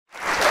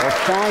Well,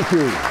 thank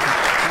you.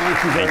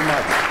 Thank you very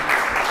much.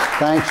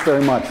 Thanks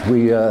very much.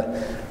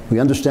 We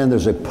understand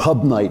there's a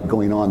pub night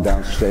going on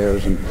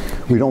downstairs, and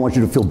we don't want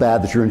you to feel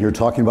bad that you're in here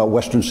talking about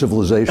Western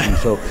civilization.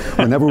 So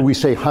whenever we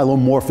say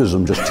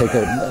hylomorphism, just take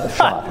a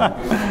shot.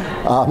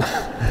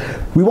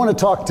 We want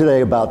to talk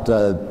today about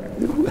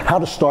how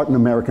to start an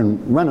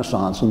American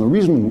Renaissance, and the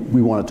reason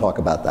we want to talk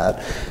about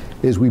that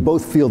is we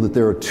both feel that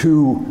there are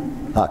two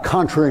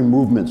contrary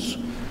movements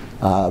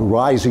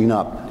rising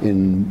up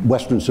in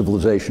Western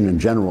civilization in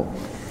general.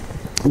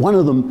 One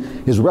of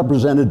them is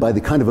represented by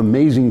the kind of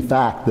amazing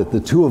fact that the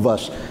two of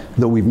us,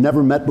 though we've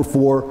never met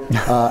before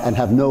and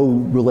have no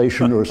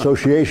relation or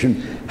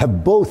association,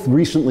 have both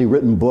recently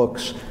written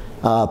books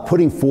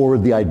putting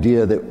forward the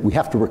idea that we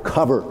have to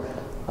recover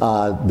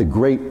the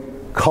great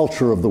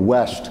culture of the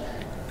West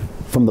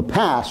from the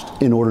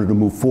past in order to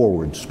move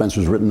forward.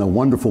 Spencer's written a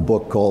wonderful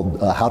book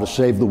called How to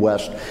Save the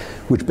West,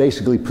 which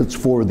basically puts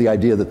forward the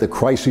idea that the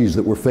crises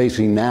that we're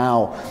facing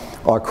now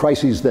are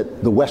crises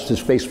that the West has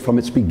faced from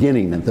its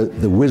beginning, and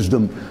the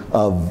wisdom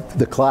of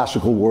the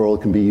classical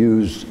world can be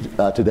used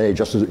today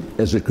just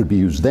as it could be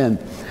used then.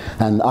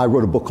 And I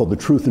wrote a book called The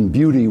Truth and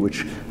Beauty,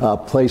 which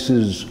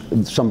places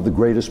some of the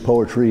greatest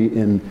poetry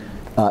in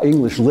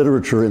English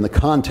literature in the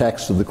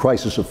context of the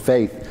crisis of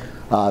faith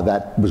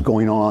that was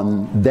going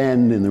on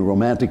then in the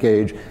Romantic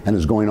Age and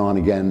is going on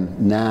again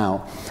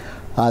now.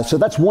 So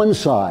that's one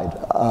side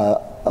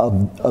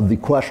of the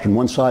question.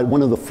 One side,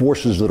 one of the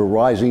forces that are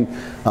rising,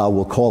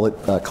 we'll call it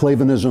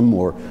Clavinism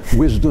or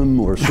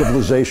wisdom or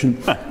civilization.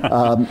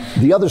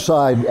 The other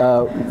side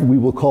we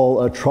will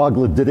call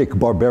troglodytic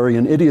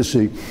barbarian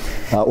idiocy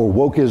or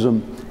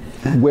wokeism,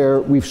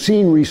 where we've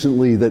seen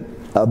recently that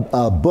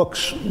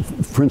books,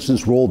 for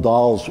instance, Roald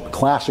Dahl's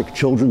classic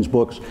children's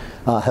books,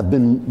 have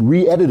been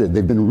re-edited,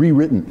 they've been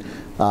rewritten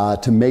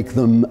to make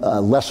them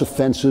less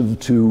offensive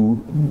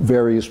to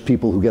various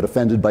people who get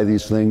offended by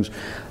these things.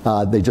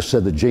 They just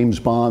said that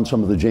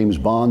some of the James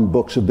Bond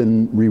books have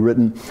been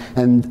rewritten.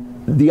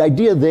 And the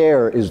idea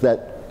there is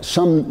that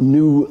some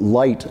new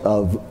light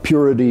of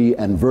purity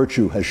and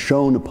virtue has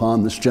shone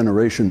upon this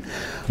generation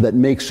that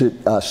makes it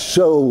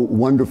so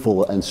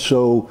wonderful and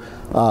so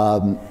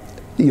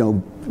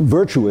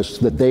virtuous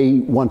that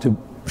they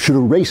should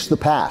erase the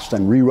past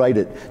and rewrite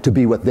it to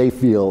be what they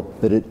feel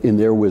that in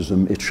their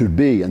wisdom it should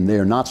be. And they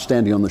are not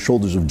standing on the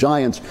shoulders of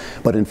giants,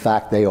 but in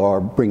fact they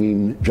are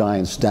bringing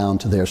giants down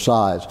to their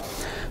size.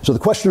 So the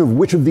question of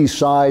which of these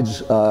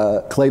sides,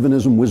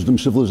 Clavinism, wisdom,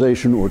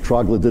 civilization, or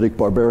troglodytic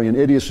barbarian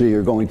idiocy,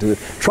 are going to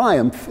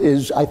triumph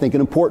is, I think,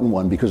 an important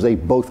one, because they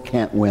both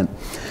can't win.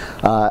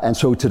 And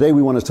so today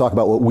we want to talk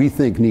about what we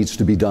think needs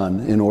to be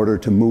done in order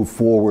to move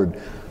forward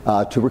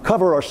to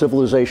recover our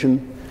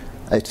civilization.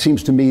 It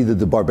seems to me that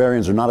the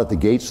barbarians are not at the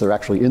gates, they're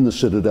actually in the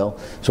citadel,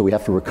 so we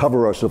have to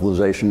recover our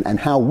civilization and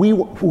who we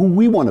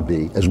want to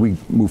be as we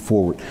move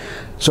forward.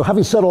 So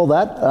having said all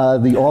that,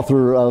 the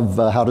author of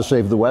How to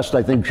Save the West,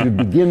 I think, should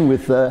begin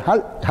with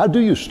how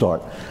do you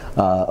start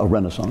a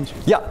Renaissance?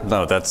 Yeah,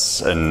 no, that's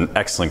an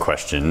excellent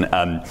question.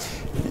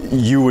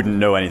 You wouldn't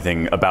know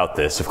anything about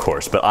this, of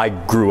course, but I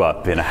grew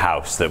up in a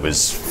house that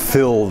was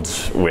filled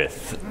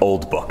with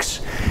old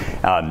books.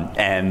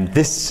 And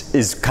this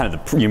is kind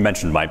of you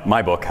mentioned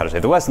my book, How to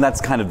Save the West, and that's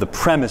kind of the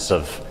premise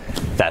of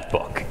that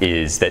book,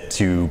 is that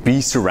to be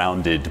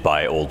surrounded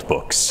by old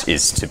books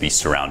is to be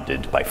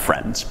surrounded by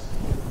friends.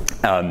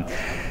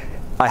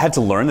 I had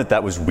to learn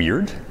that was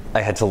weird.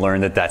 I had to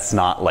learn that that's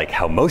not like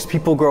how most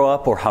people grow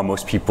up or how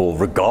most people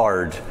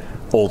regard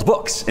old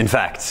books. In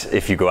fact,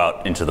 if you go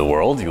out into the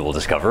world, you will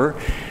discover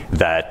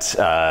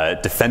that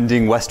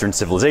defending Western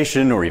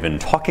civilization or even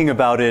talking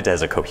about it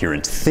as a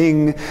coherent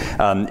thing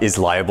is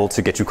liable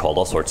to get you called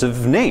all sorts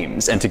of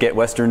names, and to get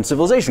Western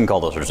civilization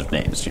called all sorts of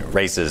names,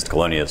 racist,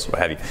 colonialist, what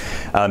have you.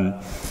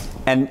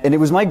 And it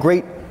was my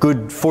great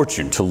good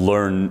fortune to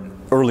learn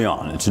early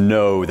on and to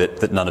know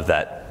that none of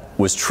that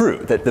was true,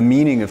 that the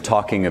meaning of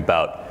talking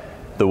about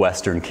the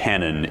Western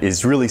canon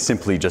is really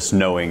simply just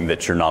knowing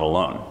that you're not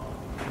alone.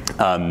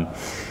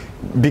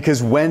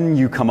 Because when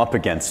you come up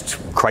against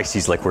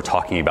crises like we're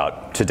talking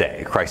about today,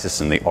 a crisis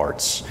in the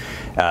arts,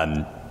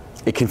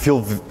 it can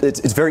feel,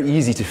 it's very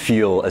easy to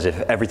feel as if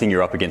everything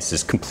you're up against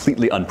is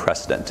completely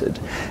unprecedented.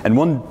 And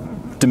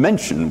one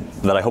dimension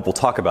that I hope we'll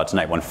talk about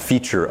tonight, one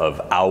feature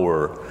of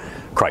our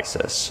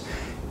crisis,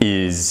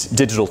 is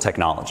digital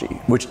technology,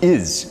 which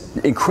is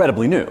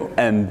incredibly new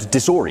and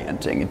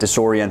disorienting. It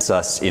disorients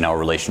us in our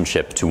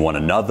relationship to one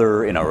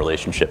another, in our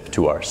relationship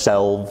to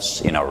ourselves,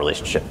 in our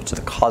relationship to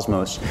the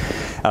cosmos.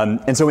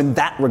 And so in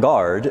that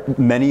regard,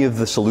 many of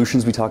the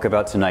solutions we talk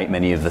about tonight,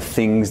 many of the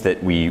things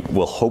that we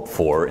will hope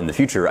for in the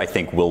future, I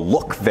think will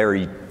look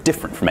very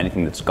different from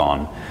anything that's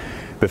gone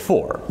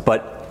before.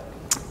 But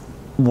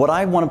what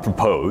I want to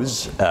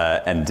propose,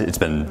 and it's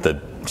been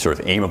the sort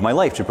of aim of my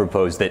life to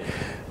propose, that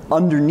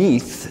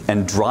underneath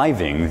and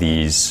driving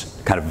these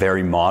kind of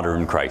very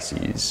modern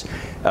crises,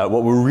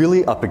 what we're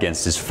really up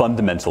against is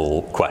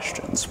fundamental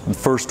questions,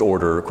 first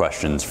order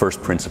questions,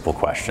 first principle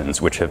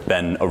questions, which have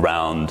been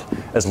around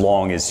as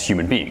long as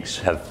human beings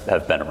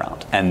have been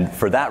around. And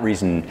for that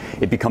reason,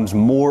 it becomes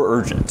more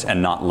urgent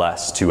and not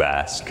less to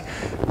ask,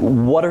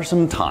 what are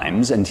some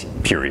times and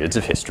periods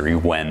of history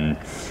when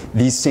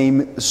these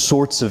same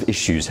sorts of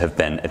issues have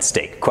been at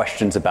stake?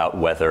 Questions about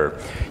whether,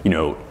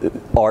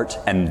 art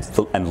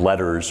and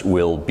letters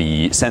will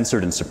be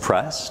censored and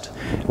suppressed,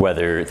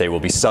 whether they will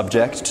be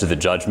subject to the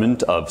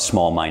judgment of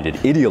small-minded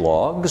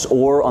ideologues,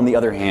 or on the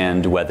other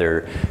hand,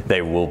 whether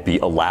they will be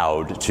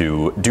allowed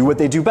to do what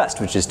they do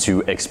best, which is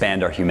to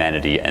expand our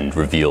humanity and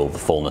reveal the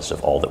fullness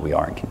of all that we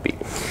are and can be.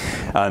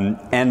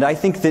 And I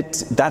think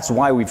that's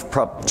why we've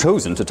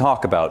chosen to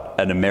talk about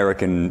an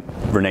American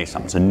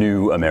Renaissance, a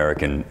new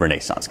American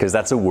Renaissance, because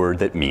that's a word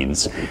that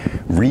means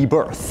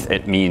rebirth.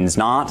 It means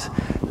not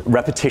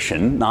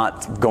repetition,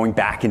 not going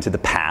back into the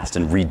past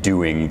and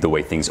redoing the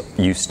way things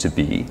used to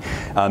be,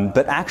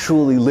 but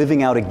actually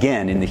living out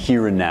again in the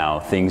here and now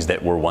things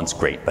that were once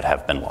great but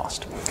have been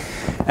lost.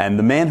 And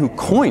the man who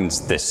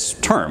coins this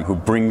term, who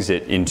brings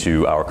it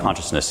into our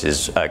consciousness,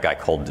 is a guy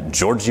called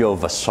Giorgio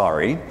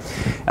Vasari,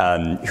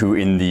 who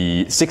in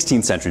the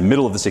 16th century,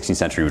 middle of the 16th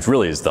century, which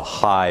really is the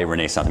high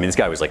Renaissance. I mean, this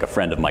guy was like a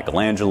friend of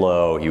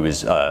Michelangelo. He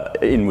was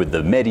in with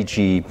the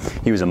Medici.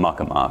 He was a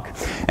muckamuck.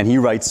 And he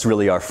writes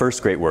really our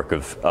first great work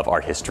of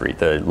art history,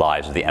 the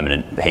lives of the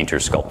eminent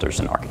painters, sculptors,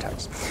 and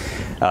architects.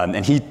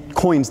 And he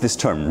coins this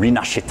term,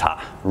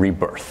 rinascita,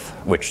 rebirth,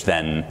 which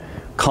then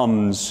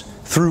comes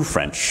through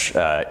French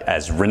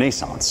as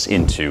Renaissance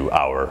into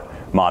our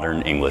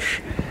modern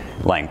English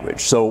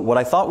language. So what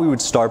I thought we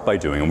would start by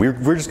doing, and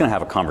we're just going to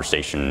have a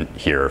conversation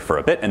here for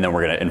a bit, and then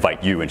we're going to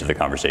invite you into the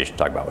conversation,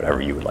 talk about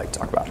whatever you would like to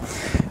talk about.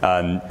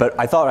 But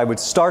I thought I would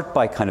start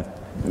by kind of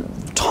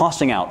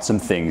tossing out some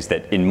things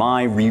that in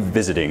my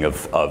revisiting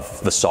of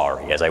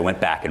Vasari, as I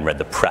went back and read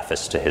the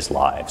preface to his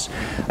lives,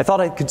 I thought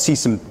I could see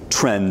some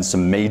trends,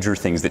 some major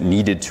things that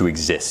needed to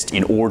exist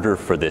in order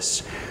for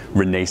this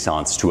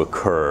Renaissance to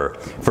occur,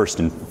 first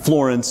in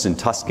Florence and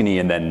Tuscany,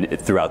 and then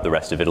throughout the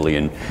rest of Italy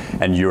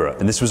and Europe.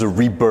 And this was a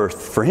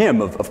rebirth for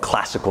him of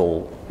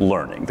classical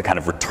learning, the kind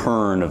of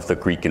return of the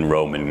Greek and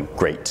Roman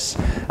greats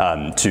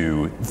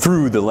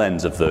through the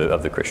lens of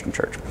the Christian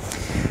church.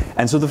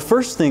 And so the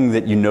first thing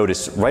that you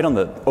notice right on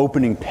the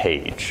opening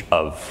page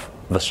of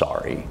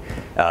Vasari,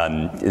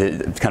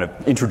 kind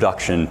of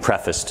introduction,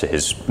 preface to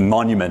his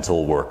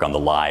monumental work on the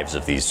lives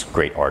of these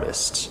great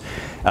artists,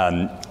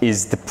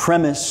 is the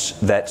premise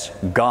that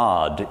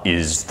God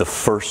is the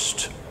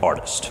first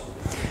artist.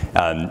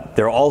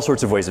 There are all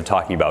sorts of ways of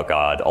talking about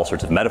God, all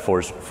sorts of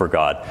metaphors for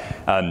God,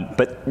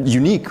 but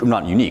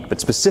not unique,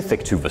 but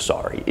specific to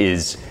Vasari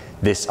is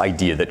this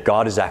idea that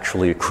God is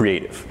actually a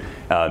creative,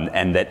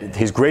 and that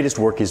his greatest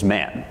work is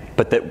man,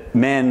 but that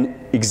man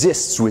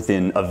exists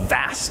within a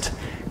vast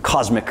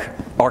cosmic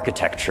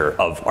architecture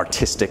of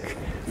artistic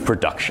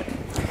production.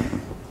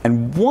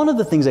 And one of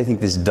the things I think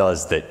this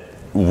does that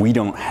we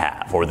don't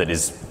have, or that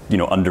is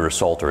under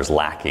assault or is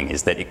lacking,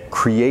 is that it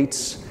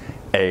creates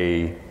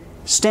a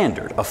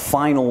standard, a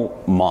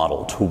final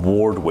model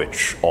toward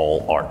which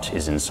all art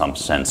is in some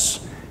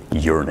sense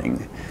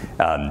yearning.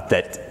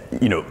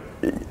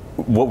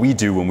 What we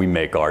do when we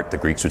make art, the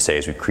Greeks would say,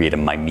 is we create a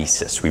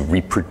mimesis. We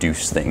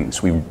reproduce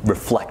things. We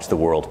reflect the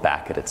world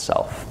back at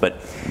itself.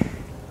 But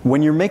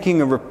when you're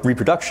making a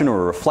reproduction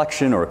or a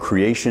reflection or a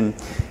creation,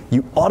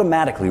 you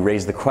automatically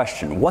raise the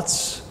question,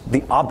 what's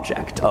the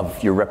object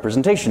of your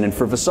representation? And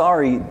for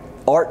Vasari,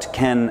 art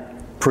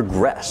can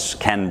progress,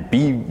 can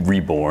be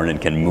reborn, and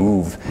can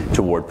move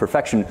toward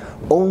perfection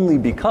only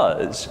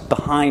because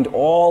behind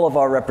all of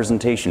our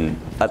representation,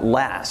 at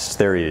last,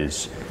 there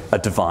is a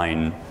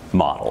divine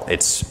model.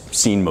 It's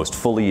seen most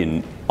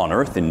fully on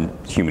earth in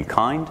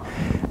humankind,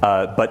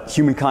 but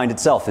humankind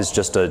itself is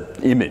just an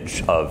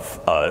image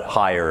of a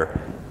higher,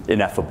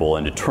 ineffable,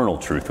 and eternal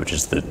truth, which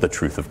is the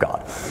truth of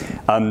God.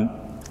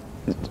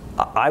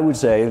 I would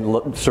say,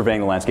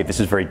 surveying the landscape, this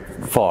is very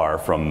far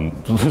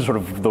from sort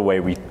of the way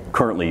we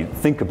currently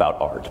think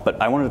about art.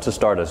 But I wanted to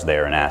start us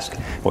there and ask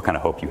what kind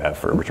of hope you have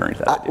for returning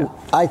to that idea.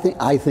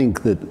 I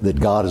think that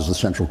God is the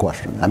central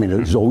question. I mean,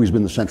 it's always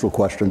been the central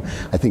question.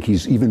 I think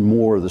he's even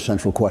more the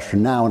central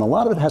question now, and a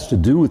lot of it has to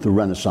do with the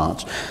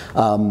Renaissance.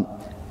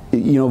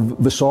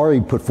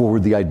 Vasari put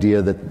forward the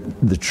idea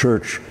that the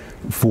church,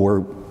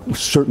 for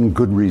certain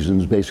good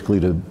reasons, basically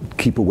to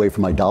keep away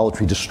from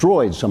idolatry,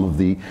 destroyed some of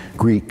the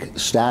Greek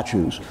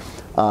statues.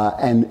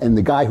 And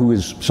the guy who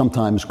is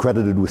sometimes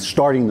credited with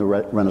starting the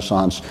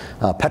Renaissance,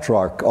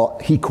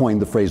 Petrarch, he coined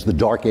the phrase the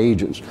Dark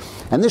Ages.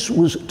 And this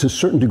was to a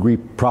certain degree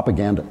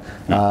propaganda.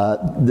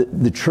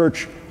 The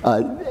church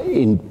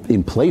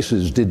in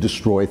places did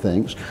destroy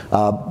things,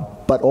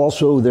 but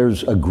also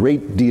there's a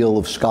great deal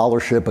of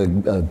scholarship.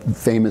 A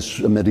famous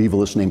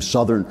medievalist named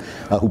Southern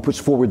who puts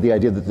forward the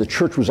idea that the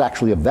church was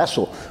actually a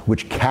vessel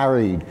which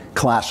carried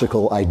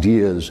classical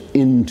ideas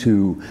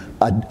into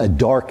a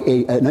dark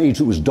age, an age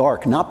that was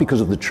dark, not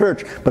because of the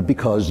church, but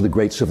because the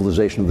great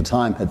civilization of the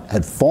time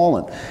had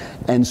fallen.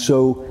 And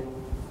so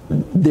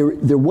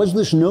there was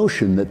this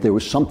notion that there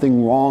was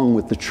something wrong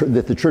with the church,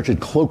 that the church had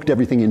cloaked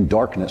everything in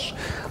darkness.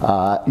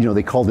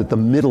 They called it the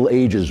Middle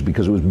Ages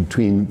because it was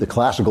between the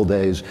classical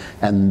days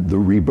and the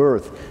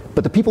rebirth.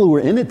 But the people who were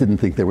in it didn't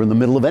think they were in the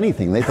middle of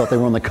anything. They thought they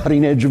were on the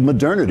cutting edge of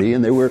modernity,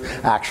 and they were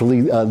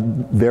actually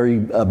very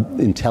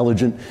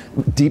intelligent,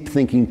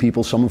 deep-thinking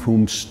people, some of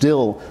whom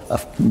still,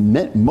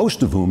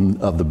 most of whom,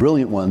 of the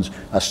brilliant ones,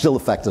 still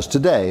affect us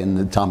today.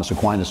 And Thomas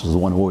Aquinas is the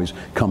one who always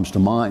comes to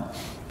mind.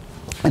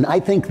 And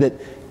I think that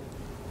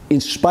in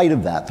spite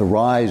of that, the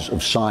rise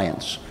of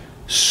science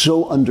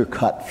so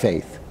undercut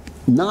faith,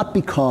 not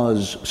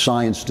because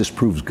science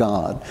disproves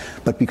God,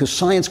 but because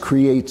science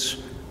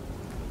creates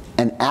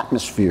an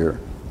atmosphere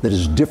that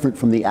is different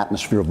from the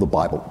atmosphere of the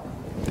Bible.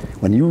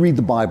 When you read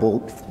the Bible,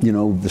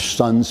 the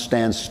sun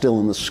stands still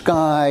in the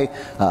sky,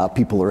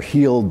 people are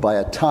healed by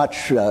a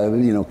touch,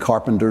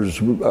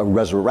 carpenters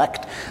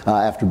resurrect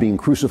after being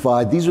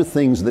crucified. These are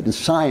things that in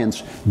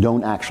science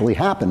don't actually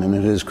happen, and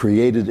it has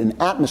created an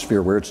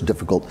atmosphere where it's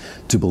difficult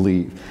to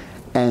believe.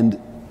 And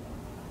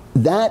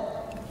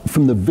that,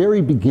 from the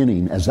very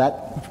beginning, as that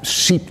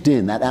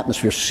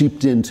atmosphere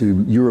seeped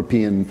into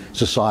European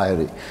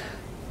society,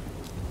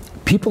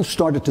 people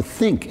started to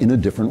think in a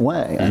different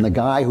way. And the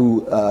guy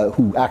who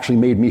actually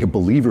made me a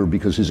believer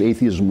because his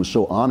atheism was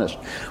so honest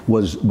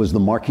was the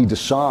Marquis de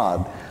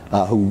Sade,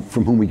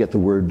 from whom we get the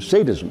word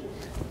sadism.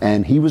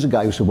 And he was a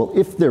guy who said, well,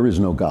 if there is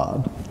no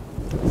God,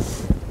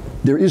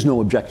 there is no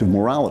objective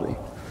morality.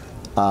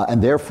 And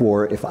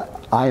therefore, if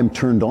I am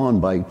turned on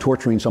by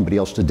torturing somebody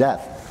else to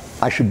death,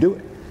 I should do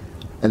it.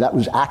 And that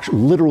was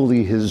actually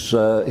literally his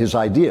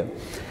idea.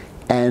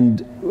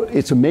 And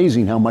it's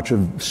amazing how much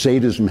of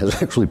sadism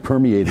has actually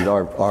permeated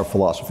our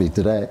philosophy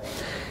today.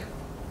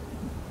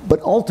 But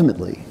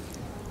ultimately,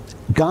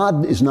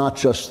 God is not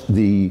just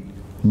the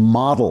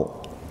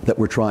model that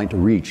we're trying to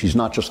reach. He's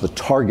not just the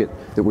target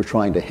that we're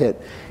trying to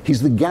hit. He's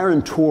the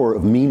guarantor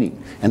of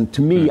meaning. And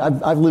to me,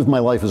 I've lived my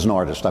life as an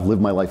artist. I've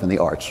lived my life in the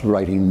arts,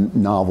 writing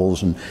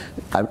novels, and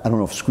I don't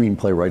know if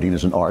screenplay writing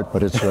is an art,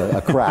 but it's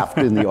a craft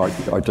in the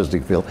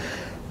artistic field.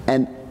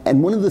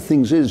 And one of the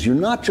things is, you're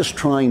not just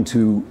trying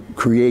to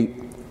create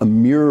a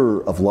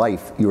mirror of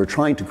life, you are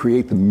trying to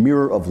create the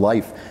mirror of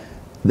life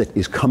that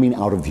is coming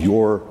out of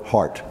your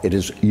heart. It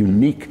is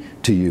unique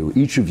to you.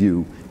 Each of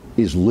you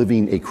is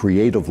living a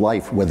creative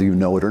life, whether you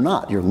know it or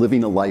not. You're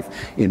living a life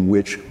in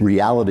which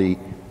reality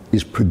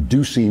is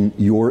producing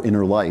your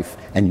inner life,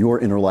 and your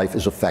inner life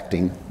is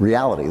affecting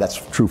reality. That's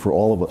true for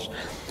all of us.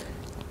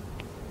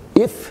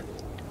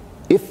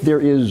 If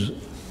there is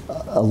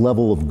a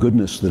level of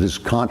goodness that is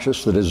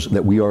conscious,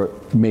 that we are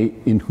made,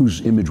 in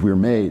whose image we're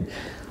made,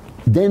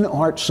 then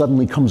art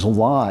suddenly comes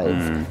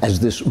alive as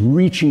this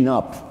reaching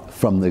up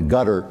from the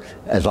gutter,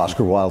 as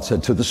Oscar Wilde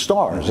said, to the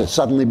stars. It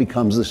suddenly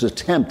becomes this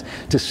attempt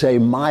to say,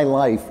 my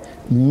life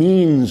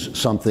means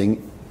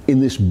something in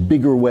this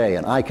bigger way,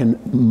 and I can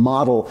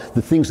model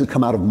the things that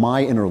come out of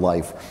my inner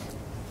life,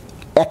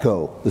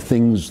 echo the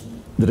things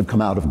that have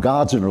come out of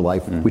God's inner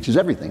life, which is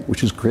everything,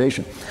 which is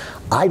creation.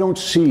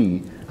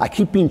 I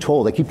keep being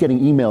told, I keep getting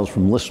emails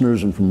from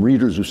listeners and from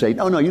readers who say,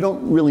 no, you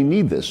don't really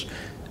need this.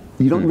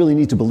 You don't really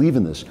need to believe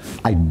in this.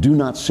 I do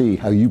not see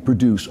how you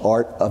produce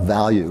art of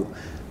value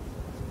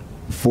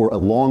for a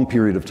long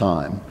period of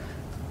time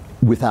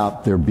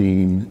without there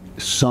being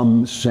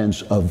some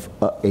sense of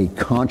a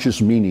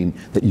conscious meaning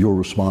that you're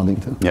responding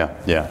to.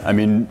 Yeah. I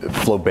mean,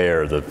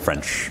 Flaubert, the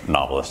French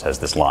novelist, has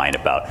this line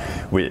about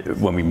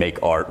when we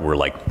make art, we're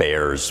like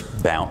bears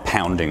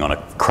pounding on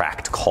a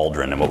cracked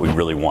cauldron, and what we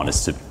really want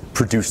is to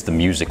produce the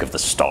music of the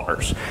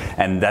stars.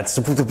 And that's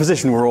the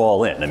position we're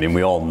all in. I mean,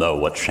 we all know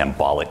what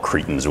shambolic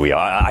cretins we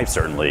are. I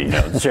certainly,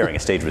 sharing a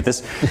stage with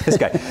this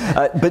guy.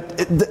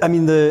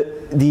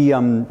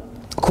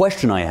 The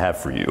question I have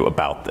for you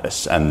about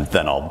this, and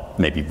then I'll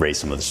maybe raise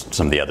some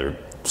of the other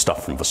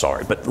stuff from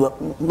Vasari, but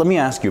let me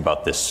ask you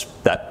about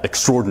that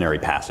extraordinary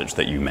passage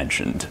that you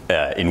mentioned,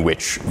 in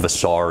which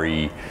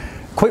Vasari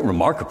quite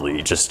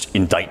remarkably just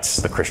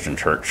indicts the Christian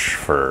church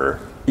for,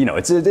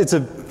 it's a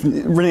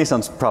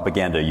Renaissance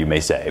propaganda, you may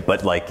say,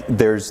 but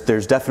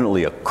there's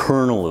definitely a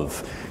kernel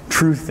of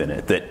truth in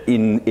it, that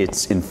in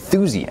its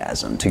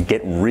enthusiasm to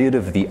get rid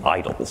of the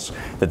idols,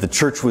 that the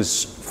church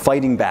was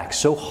fighting back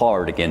so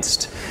hard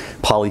against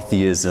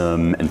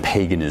polytheism and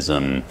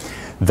paganism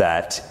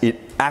that it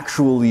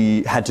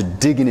actually had to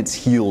dig in its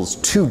heels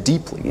too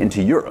deeply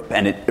into Europe,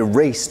 and it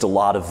erased a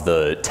lot of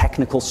the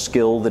technical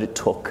skill that it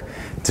took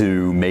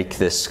to make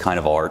this kind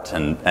of art,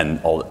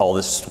 and all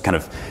this kind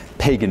of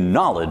pagan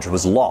knowledge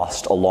was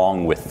lost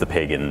along with the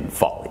pagan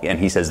folly. And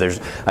he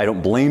says, I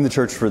don't blame the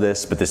church for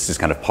this, but this is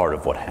kind of part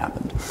of what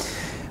happened.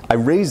 I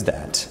raise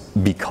that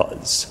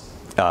because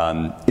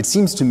it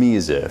seems to me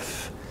as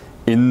if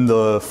in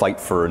the fight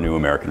for a new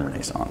American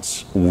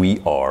Renaissance, we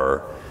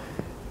are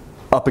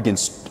up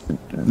against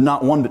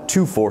not one but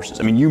two forces.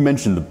 I mean, you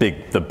mentioned the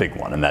big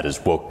one, and that is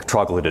woke,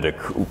 troglodytic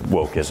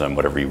wokeism,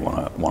 whatever you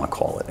want to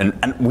call it.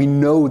 And we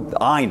know,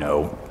 I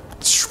know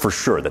for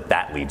sure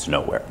that leads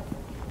nowhere.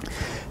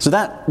 So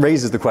that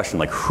raises the question,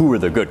 like, who are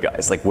the good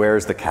guys? Like,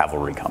 where's the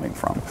cavalry coming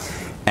from?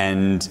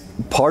 And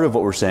part of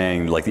what we're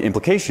saying, like, the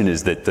implication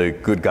is that the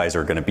good guys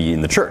are going to be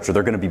in the church, or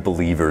they're going to be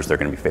believers, they're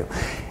going to be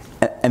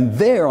faithful. And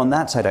there, on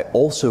that side, I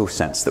also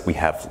sense that we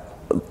have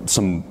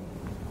some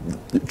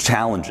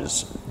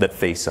challenges that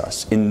face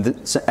us.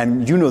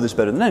 And you know this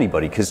better than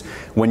anybody, because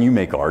when you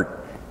make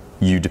art,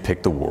 you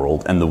depict the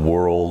world, and the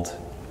world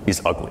is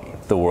ugly.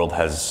 The world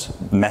has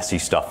messy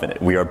stuff in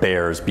it. We are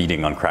bears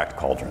beating on cracked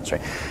cauldrons,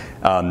 right?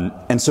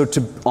 And so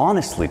to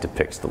honestly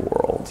depict the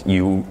world,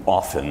 you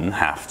often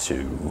have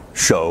to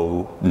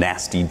show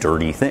nasty,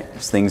 dirty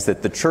things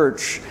that the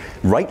church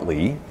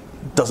rightly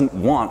doesn't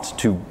want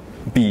to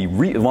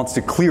wants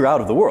to clear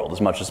out of the world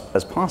as much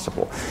as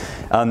possible.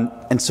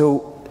 And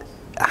so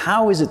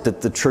how is it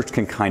that the church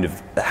can kind of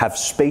have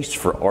space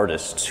for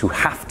artists who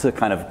have to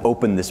kind of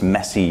open this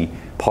messy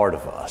part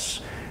of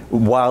us,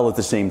 while at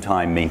the same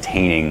time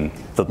maintaining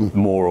the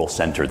moral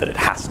center that it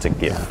has to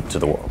give to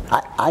the world?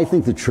 I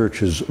think the church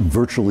has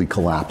virtually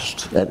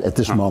collapsed at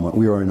this moment.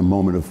 We are in a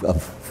moment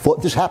of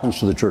this happens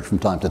to the church from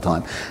time to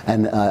time,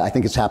 and I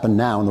think it's happened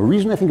now. And the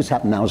reason I think it's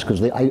happened now is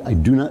because I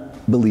do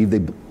not believe they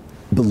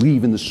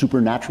believe in the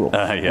supernatural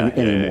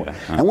anymore.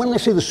 And when I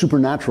say the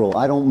supernatural,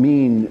 I don't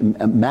mean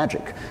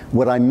magic.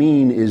 What I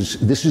mean is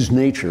this is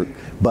nature,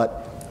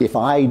 but if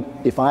I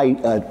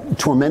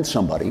torment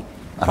somebody,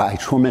 I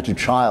torment a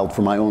child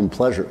for my own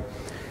pleasure,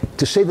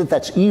 to say that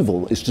that's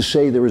evil is to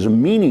say there is a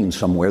meaning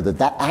somewhere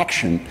that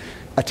action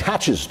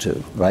attaches to,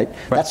 right?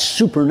 That's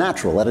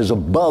supernatural. That is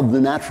above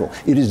the natural.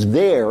 It is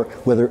there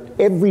whether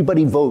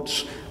everybody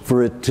votes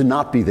for it to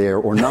not be there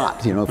or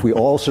not. You know, if we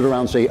all sit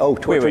around and say, oh,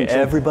 wait,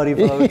 everybody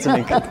votes? I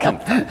mean, come.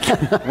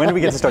 When do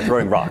we get to start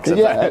throwing rocks?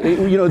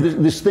 You know,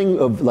 this thing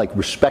of like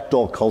respect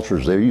all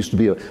cultures. There used to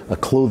be a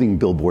clothing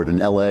billboard in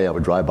LA. I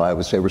would drive by, I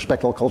would say,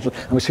 respect all cultures.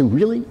 I would say,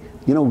 really?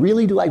 You know,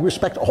 really, do I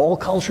respect all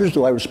cultures?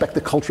 Do I respect the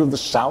culture of the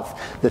South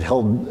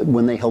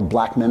when they held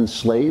black men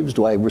slaves?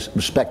 Do I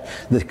respect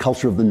the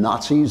culture of the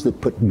Nazis that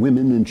put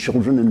women and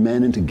children and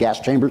men into gas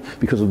chambers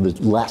because of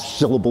the last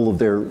syllable of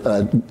their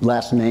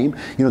last name?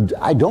 You know,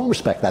 I don't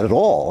respect that at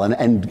all.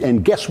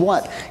 And guess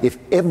what? If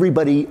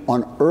everybody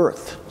on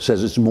earth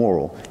says it's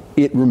moral,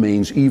 it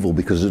remains evil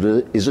because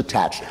it is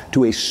attached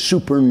to a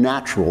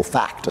supernatural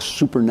fact, a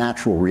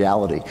supernatural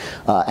reality.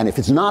 And if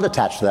it's not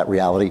attached to that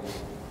reality,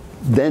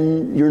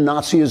 then your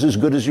Nazi is as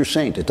good as your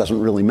saint. It doesn't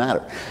really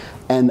matter.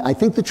 And I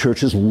think the church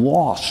has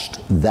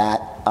lost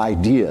that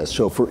idea.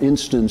 So for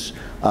instance,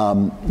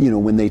 you know,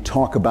 when they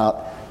talk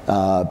about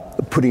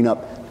putting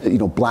up, you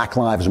know, Black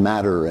Lives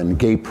Matter and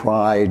gay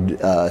pride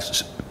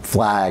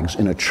flags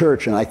in a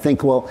church, and I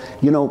think, well,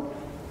 you know,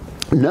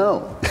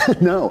 no,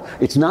 no,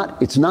 it's not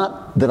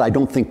that I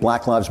don't think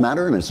Black Lives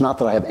Matter, and it's not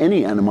that I have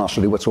any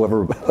animosity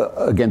whatsoever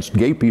against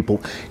gay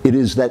people. It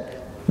is that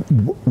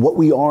what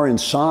we are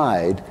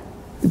inside,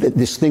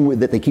 this thing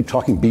that they keep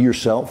talking, be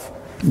yourself.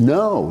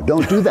 No,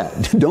 don't do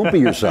that. Don't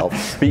be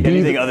yourself. Be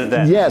anything other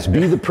than. Yes,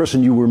 be the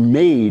person you were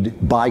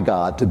made by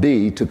God to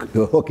be, to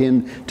hook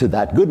into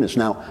that goodness.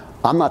 Now,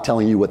 I'm not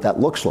telling you what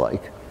that looks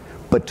like,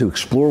 but to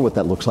explore what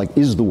that looks like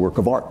is the work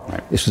of art.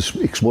 Right. It's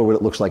to explore what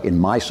it looks like in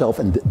myself,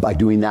 and by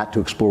doing that, to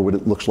explore what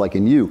it looks like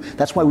in you.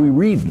 That's why we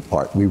read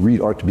art. We read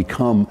art to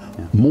become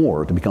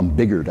more, to become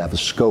bigger, to have a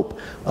scope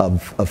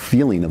of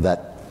feeling of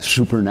that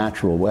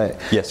supernatural way.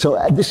 Yes.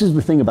 So this is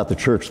the thing about the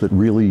church that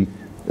really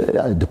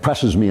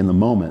depresses me in the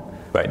moment,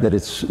 that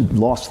it's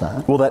lost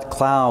that. Well, that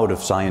cloud of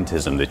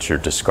scientism that you're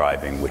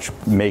describing, which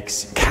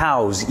makes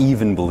cows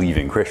even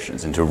believing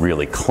Christians into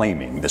really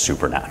claiming the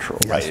supernatural,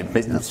 right?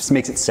 It just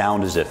makes it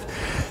sound as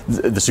if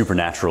the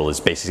supernatural is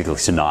basically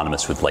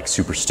synonymous with like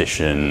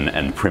superstition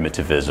and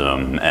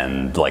primitivism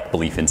and like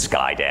belief in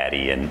Sky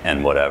Daddy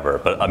and whatever.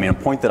 But I mean, a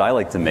point that I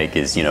like to make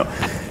is, you know,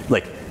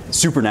 like,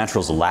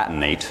 supernatural is a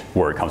Latinate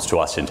word, comes to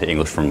us into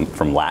English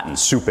from Latin,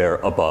 super,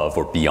 above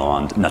or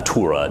beyond,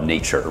 natura,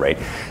 nature, right?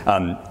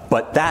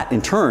 But that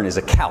in turn is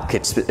a calque.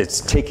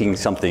 It's taking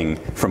something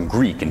from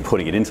Greek and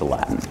putting it into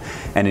Latin.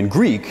 And in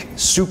Greek,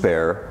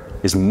 super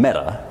is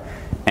meta,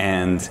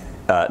 and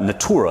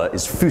natura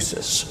is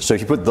physis. So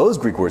if you put those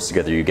Greek words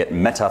together, you get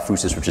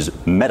metaphysis, which is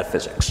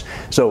metaphysics.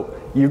 So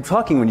when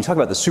you talk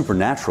about the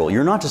supernatural,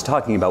 you're not just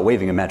talking about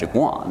waving a magic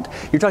wand.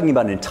 You're talking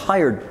about an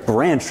entire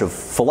branch of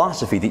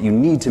philosophy that you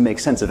need to make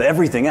sense of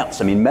everything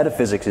else. I mean,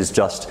 metaphysics is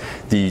just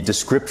the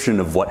description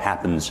of what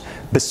happens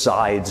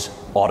besides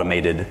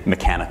automated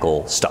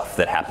mechanical stuff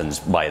that happens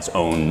by its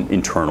own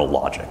internal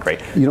logic,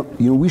 right? You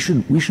know, we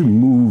should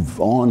move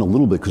on a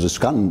little bit because it's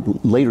gotten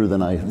later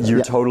than I.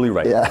 You're totally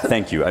right. Yeah.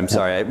 Thank you. I'm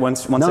sorry.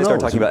 Once I start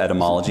talking about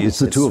etymology,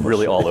 it's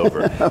really all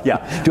over.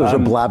 Yeah, two of us are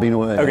blabbing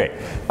away.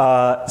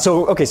 Okay.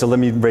 So let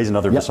me raise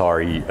another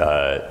Vasari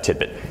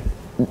tidbit.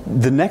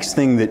 The next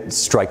thing that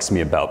strikes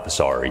me about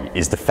Vasari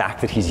is the fact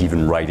that he's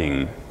even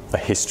writing a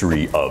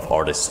history of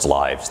artists'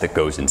 lives that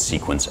goes in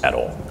sequence at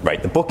all,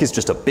 right? The book is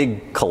just a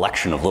big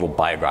collection of little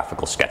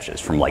biographical sketches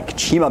from like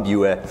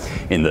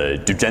Cimabue in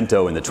the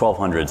Dugento in the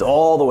 1200s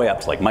all the way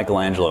up to like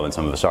Michelangelo and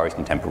some of Vasari's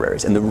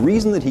contemporaries. And the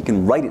reason that he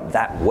can write it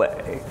that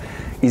way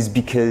is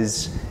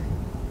because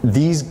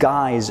these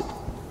guys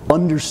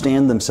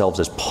understand themselves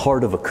as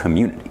part of a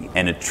community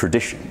and a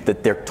tradition,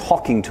 that they're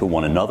talking to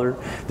one another,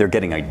 they're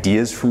getting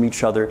ideas from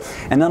each other,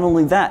 and not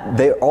only that,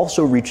 they're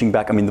also reaching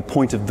back. I mean, the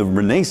point of the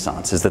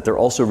Renaissance is that they're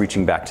also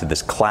reaching back to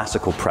this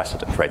classical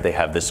precedent, right? They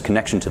have this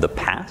connection to the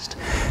past,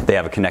 they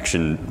have a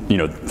connection,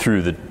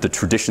 through the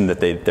tradition that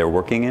they're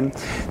working in,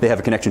 they have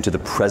a connection to the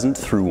present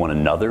through one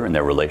another and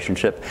their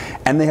relationship,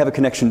 and they have a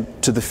connection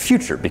to the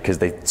future because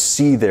they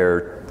see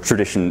their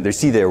tradition, they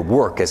see their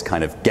work as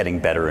kind of getting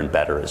better and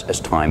better as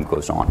time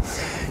goes on.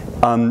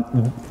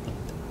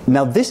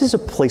 Now, this is a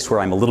place where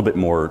I'm a little bit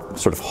more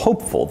sort of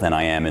hopeful than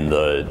I am in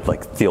the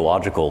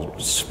theological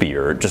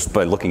sphere, just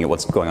by looking at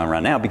what's going on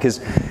around now, because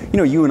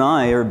you and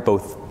I are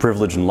both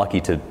privileged and lucky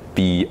to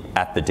be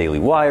at the Daily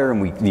Wire, and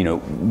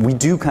we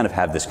do kind of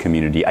have this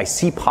community. I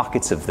see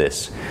pockets of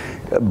this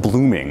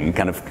blooming,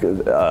 kind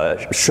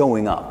of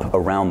showing up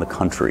around the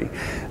country.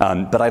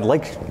 But I'd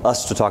like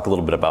us to talk a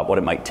little bit about what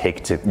it might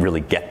take to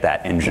really get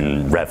that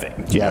engine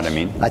revving. Do you know what I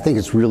mean? I think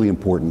it's really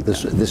important.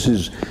 This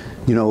is,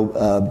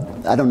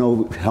 I don't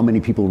know how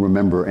many people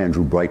remember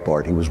Andrew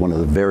Breitbart. He was one of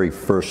the very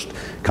first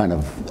kind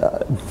of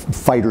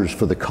fighters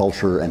for the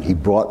culture, and he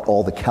brought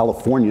all the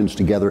Californians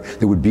together.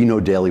 There would be no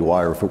Daily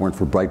Wire if it weren't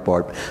for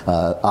Breitbart.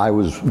 I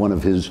was one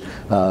of his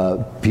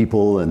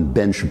people, and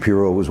Ben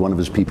Shapiro was one of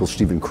his people,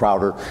 Steven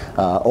Crowder.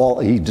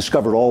 He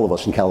discovered all of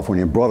us in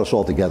California and brought us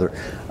all together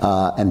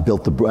and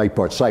built the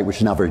Breitbart site, which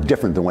is now very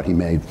different than what he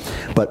made.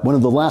 But one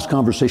of the last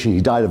conversations,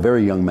 he died a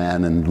very young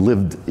man and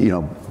lived,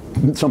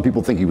 some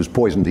people think he was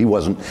poisoned. He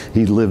wasn't.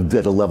 He lived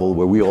at a level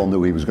where we all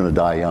knew he was going to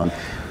die young.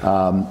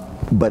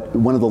 But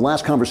one of the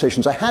last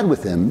conversations I had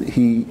with him,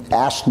 he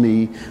asked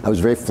me, I was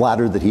very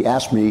flattered that he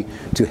asked me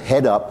to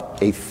head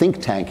up a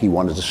think tank he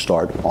wanted to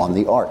start on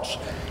the arts.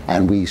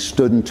 And we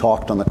stood and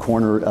talked on the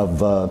corner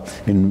of,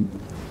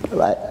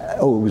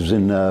 it was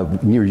in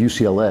near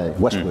UCLA,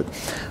 Westwood.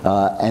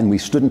 And we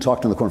stood and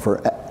talked on the corner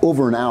for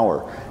over an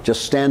hour,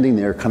 just standing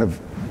there kind of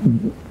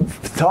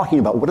talking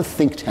about what a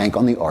think tank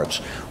on the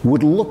arts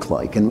would look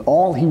like. And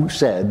all he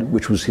said,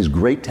 which was his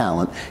great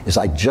talent, is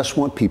I just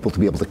want people to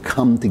be able to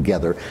come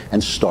together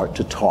and start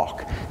to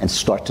talk and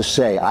start to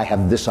say, I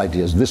have this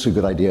idea, is this a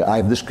good idea, I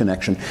have this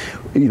connection.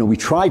 We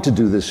tried to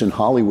do this in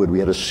Hollywood. We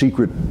had a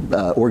secret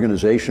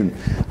organization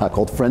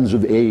called Friends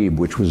of Abe,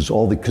 which was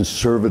all the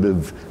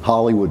conservative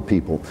Hollywood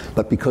people.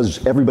 But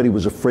because everybody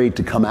was afraid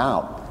to come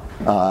out,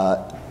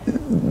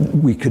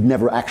 we could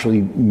never actually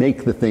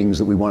make the things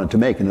that we wanted to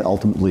make, and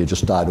ultimately it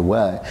just died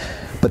away.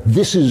 But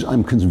this is,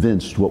 I'm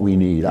convinced, what we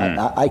need.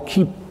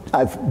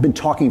 I've been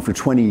talking for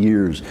 20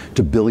 years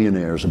to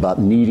billionaires about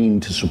needing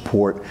to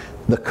support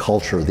the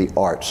culture, the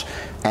arts,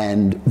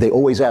 and they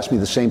always ask me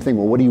the same thing,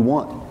 well, what do you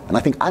want? And I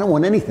think, I don't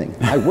want anything.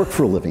 I work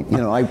for a living.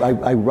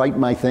 I write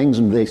my things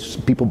and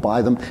people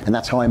buy them, and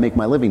that's how I make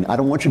my living. I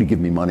don't want you to give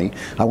me money.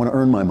 I want to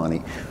earn my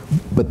money.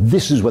 But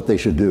this is what they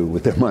should do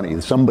with their money.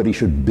 Somebody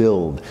should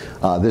build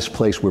this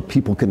place where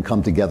people can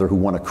come together who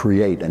want to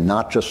create, and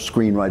not just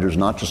screenwriters,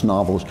 not just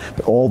novelists,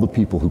 but all the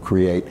people who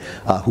create,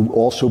 who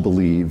also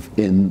believe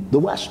in the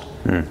West.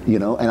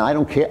 And I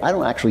don't care. I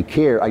don't actually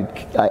care.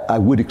 I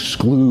would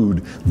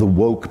exclude the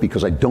woke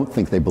because I don't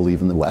think they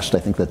believe in the West. I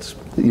think that's,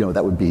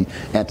 that would be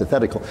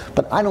antithetical.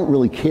 But I don't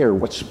really care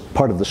what's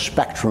part of the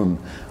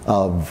spectrum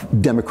of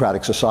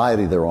democratic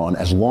society they're on,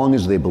 as long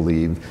as they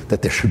believe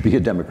that there should be a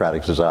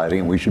democratic society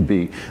and we should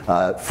be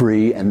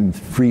free and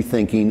free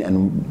thinking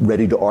and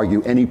ready to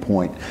argue any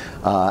point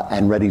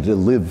and ready to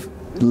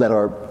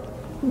let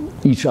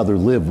each other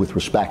live with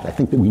respect. I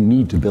think that we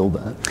need to build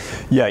that.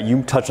 Yeah,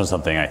 you touched on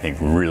something I think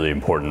really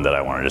important that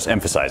I want to just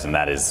emphasize, and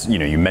that is,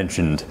 you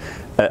mentioned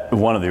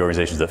one of the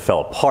organizations that fell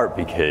apart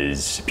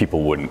because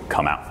people wouldn't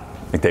come out.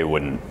 Like they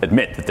wouldn't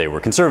admit that they were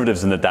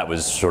conservatives and that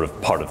was sort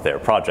of part of their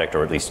project,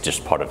 or at least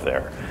just part of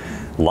their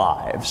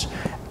lives.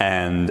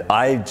 And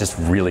I just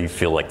really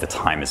feel like the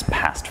time has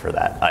passed for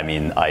that. I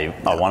mean, I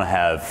want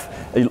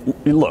to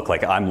look,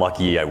 like I'm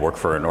lucky I work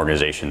for an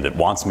organization that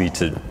wants me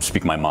to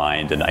speak my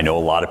mind, and I know a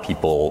lot of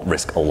people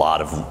risk a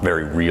lot of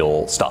very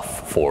real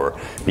stuff for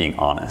being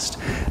honest.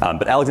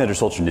 But Alexander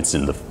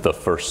Solzhenitsyn,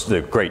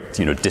 the great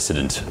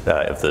dissident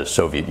of the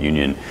Soviet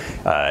Union,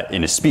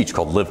 in a speech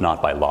called "Live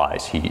Not by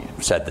Lies," he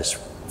said this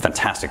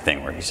fantastic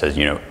thing where he says,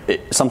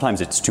 sometimes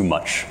it's too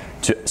much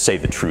to say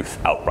the truth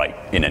outright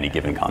in any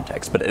given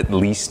context, but at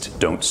least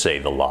don't say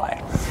the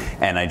lie.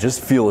 And I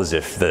just feel as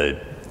if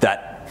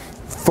that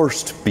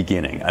first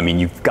beginning, I mean,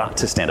 you've got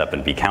to stand up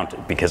and be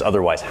counted, because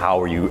otherwise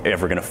how are you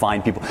ever going to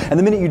find people? And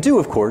the minute you do,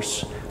 of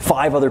course,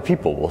 5 other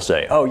people will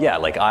say, oh yeah,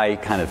 like I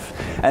kind of,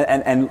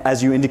 and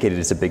as you indicated,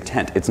 it's a big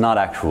tent. It's not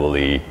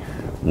actually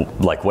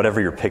like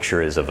whatever your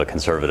picture is of a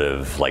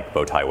conservative, like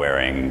bow tie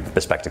wearing,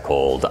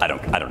 bespectacled, I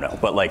don't know,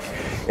 but like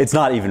it's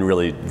not even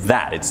really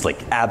that. It's like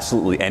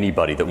absolutely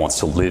anybody that wants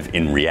to live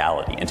in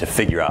reality and to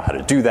figure out how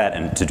to do that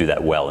and to do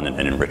that well in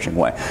an enriching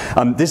way.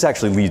 This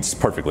actually leads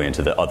perfectly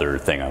into the other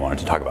thing I wanted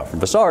to talk about from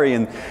Vasari,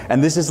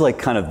 and this is like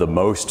kind of the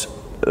most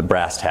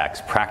brass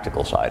tacks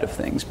practical side of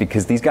things,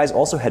 because these guys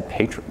also had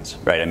patrons,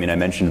 right? I mean, I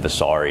mentioned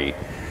Vasari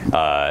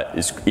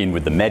is in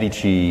with the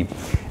Medici.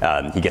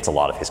 He gets a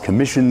lot of his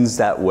commissions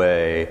that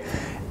way,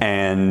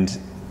 and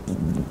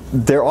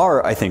there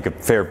are, I think, a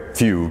fair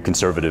few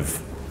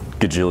conservative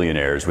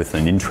gajillionaires with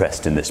an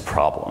interest in this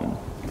problem.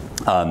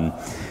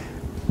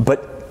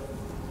 But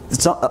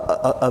it's not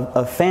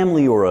a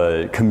family or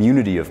a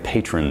community of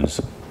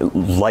patrons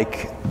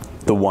like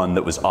the one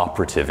that was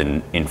operative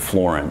in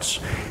Florence,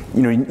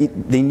 you know,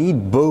 they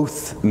need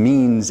both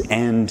means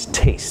and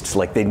taste.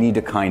 Like they need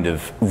a kind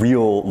of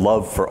real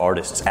love for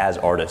artists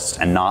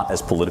and not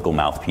as political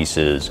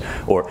mouthpieces,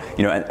 or,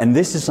 you know, and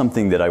this is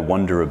something that I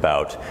wonder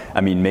about.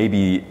 I mean,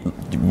 maybe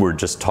we're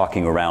just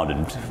talking around,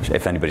 and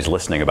if anybody's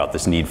listening, about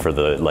this need for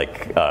the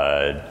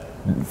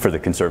for the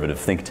conservative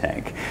think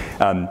tank.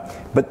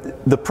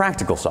 But the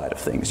practical side of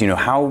things, you know,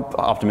 how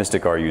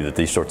optimistic are you that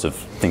these sorts of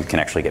things can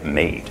actually get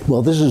made?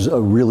 Well, this is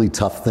a really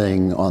tough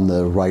thing on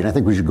the right. I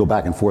think we should go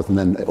back and forth and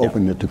then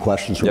open it to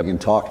questions so we can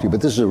talk to you. But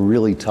this is a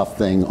really tough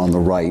thing on the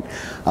right,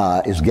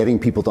 is getting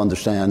people to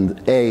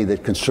understand, A,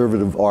 that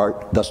conservative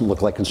art doesn't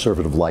look like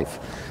conservative life.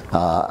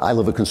 I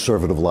live a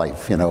conservative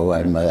life. You know,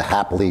 I'm a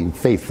happily,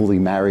 faithfully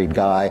married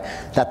guy.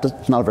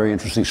 That's not a very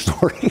interesting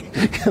story.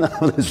 You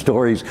know, the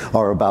stories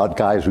are about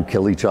guys who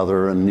kill each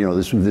other, and you know,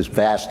 this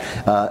vast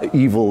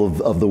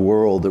evil of the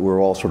world that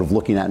we're all sort of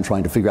looking at and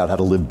trying to figure out how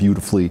to live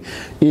beautifully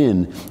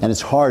in. And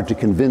it's hard to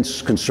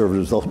convince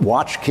conservatives. They'll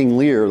watch King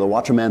Lear. They'll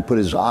watch a man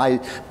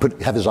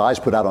have his eyes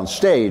put out on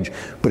stage.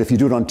 But if you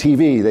do it on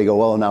TV, they go,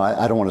 well, no,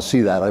 I don't want to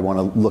see that. I want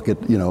to look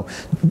at, you know,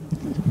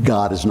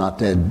 God is Not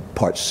Dead,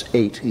 parts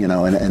 8, you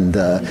know,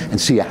 and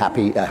see a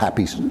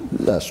happy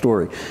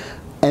story.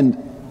 And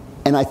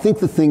I think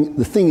the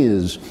thing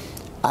is,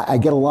 I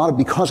get a lot of,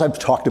 because I've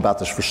talked about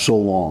this for so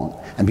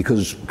long, and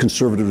because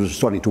conservatives are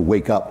starting to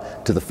wake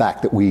up to the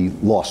fact that we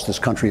lost this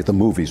country at the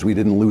movies. We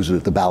didn't lose it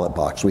at the ballot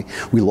box. We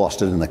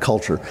lost it in the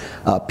culture.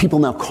 People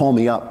now call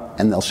me up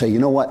and they'll say, you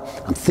know what,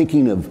 I'm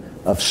thinking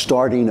of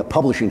starting a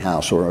publishing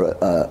house or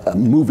a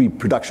movie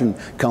production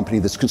company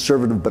that's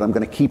conservative, but I'm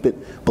going to keep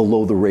it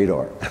below the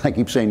radar. And I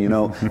keep saying, you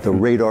know, the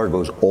radar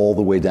goes all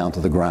the way down to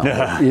the ground.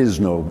 There is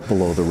no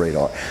below the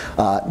radar.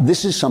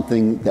 This is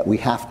something that we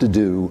have to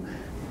do.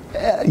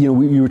 You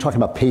know, you were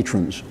talking about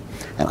patrons,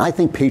 and I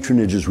think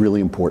patronage is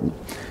really important.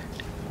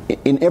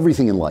 In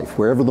everything in life,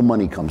 wherever the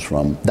money comes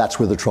from, that's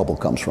where the trouble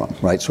comes from,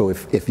 right? So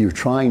if you're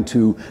trying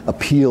to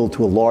appeal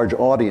to a large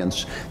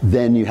audience,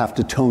 then you have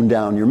to tone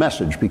down your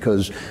message,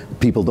 because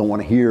people don't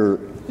want to hear,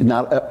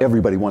 not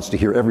everybody wants to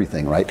hear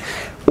everything, right?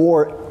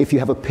 Or if you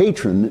have a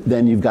patron,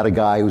 then you've got a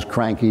guy who's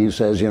cranky, who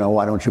says, you know,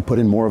 why don't you put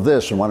in more of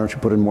this, or why don't you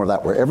put in more of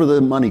that? Wherever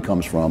the money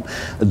comes from,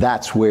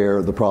 that's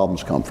where the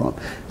problems come from.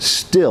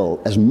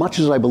 Still, as much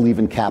as I believe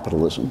in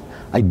capitalism,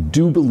 I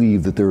do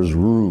believe that there is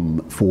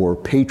room for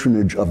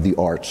patronage of the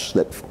arts,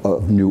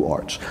 of new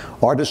arts.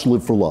 Artists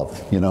live for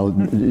love, you know.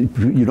 You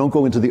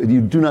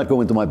do not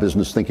go into my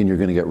business thinking you're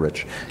going to get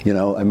rich. You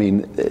know, I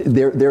mean,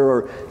 there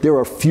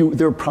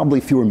are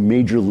probably fewer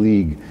major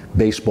league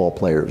baseball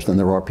players than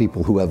there are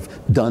people who have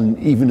done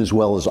even as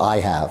well as I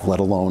have, let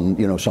alone,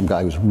 you know, some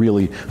guy who's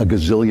really a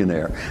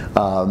gazillionaire.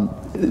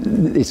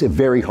 It's a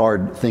very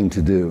hard thing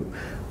to do.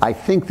 I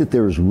think that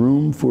there is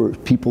room for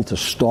people to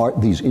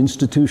start these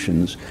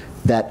institutions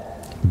that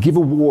give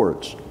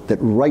awards, that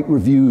write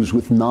reviews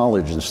with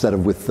knowledge instead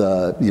of with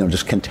you know,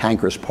 just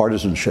cantankerous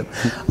partisanship,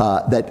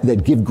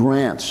 that give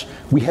grants.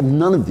 We have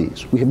none of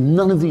these. We have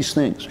none of these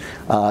things.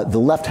 The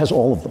left has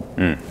all of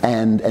them.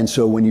 And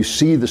so when you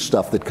see the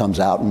stuff that comes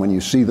out, and when you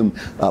see them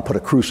put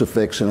a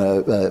crucifix in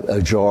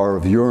a jar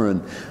of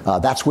urine,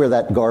 that's where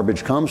that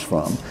garbage comes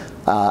from.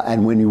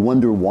 And when you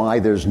wonder why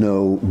there's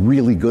no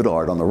really good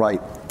art on the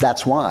right,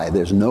 that's why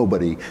there's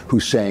nobody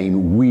who's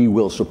saying we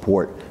will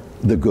support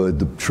the good,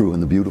 the true,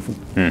 and the beautiful.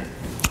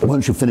 Why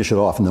don't you finish it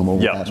off, and then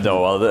we'll ask.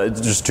 Well,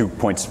 just 2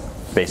 points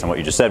based on what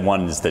you just said.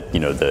 One is that, you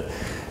know, the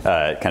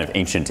kind of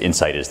ancient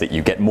insight is that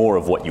you get more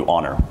of what you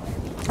honor.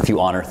 If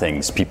you honor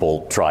things,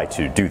 people try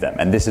to do them.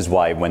 And this is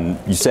why when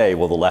you say,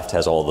 well, the left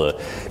has all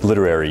the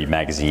literary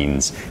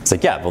magazines, it's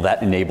like, yeah, well,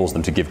 that enables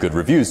them to give good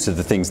reviews to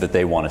the things that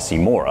they want to see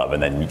more of,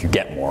 and then you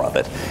get more of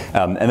it.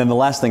 And then the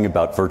last thing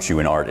about virtue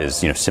in art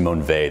is, you know,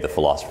 Simone Weil, the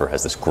philosopher,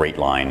 has this great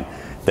line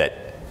that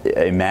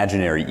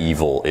imaginary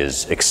evil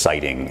is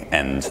exciting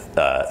and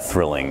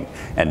thrilling,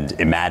 and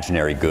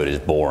imaginary good is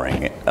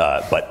boring,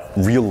 but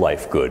real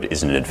life good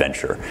is an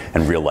adventure,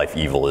 and real life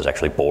evil is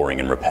actually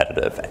boring and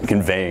repetitive. And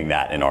conveying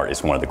that in art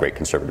is one of the great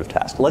conservative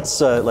tasks. Let's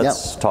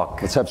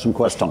talk. Let's have some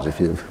questions if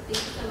you.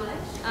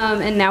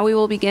 And now we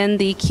will begin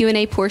the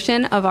Q&A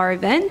portion of our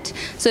event.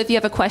 So if you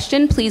have a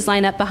question, please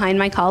line up behind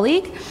my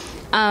colleague.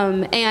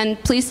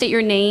 And please state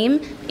your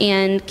name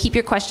and keep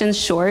your questions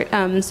short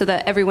so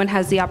that everyone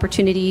has the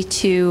opportunity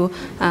to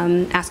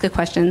ask a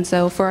question.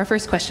 So for our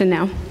first question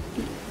now.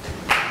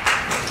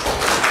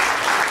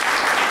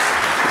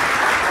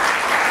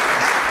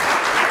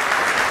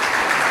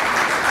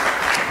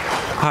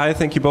 Hi,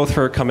 thank you both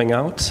for coming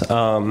out.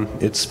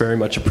 It's very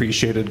much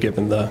appreciated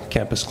given the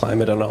campus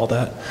climate and all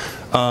that.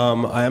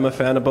 I am a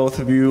fan of both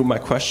of you. My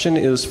question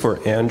is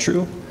for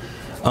Andrew.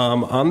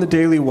 On the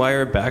Daily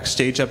Wire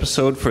Backstage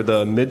episode for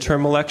the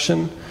midterm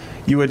election,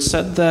 you had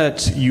said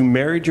that you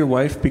married your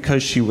wife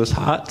because she was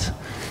hot,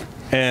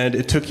 and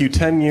it took you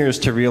 10 years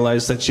to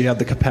realize that she had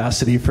the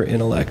capacity for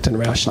intellect and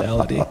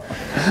rationality.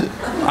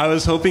 I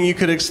was hoping you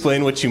could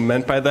explain what you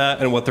meant by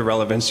that and what the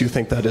relevance you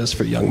think that is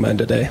for young men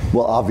today.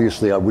 Well,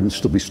 obviously, I wouldn't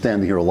still be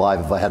standing here alive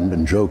if I hadn't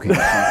been joking.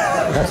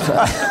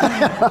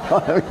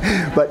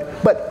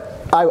 But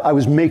I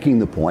was making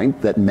the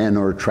point that men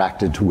are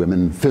attracted to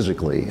women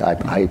physically.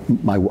 I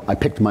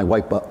picked my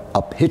wife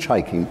up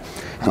hitchhiking,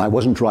 and I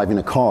wasn't driving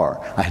a car.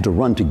 I had to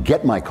run to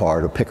get my car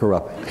to pick her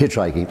up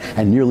hitchhiking,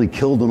 and nearly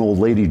killed an old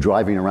lady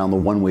driving around the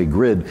one-way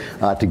grid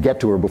to get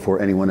to her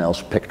before anyone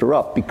else picked her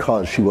up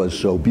because she was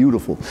so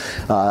beautiful.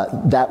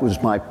 That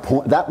was my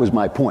point. That was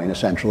my point,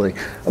 essentially.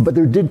 But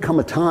there did come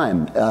a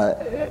time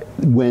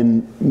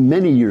when,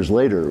 many years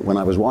later, when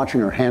I was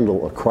watching her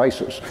handle a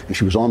crisis, and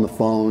she was on the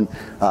phone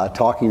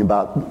talking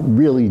about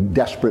really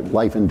desperate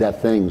life and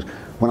death things,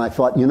 when I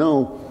thought, you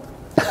know,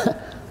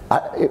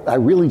 I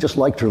really just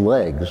liked her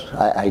legs.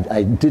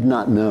 I did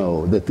not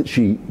know that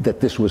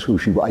this was who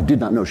she was. I did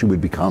not know she would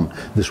become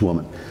this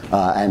woman,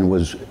 and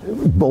was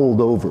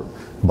bowled over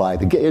by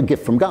a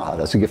gift from God.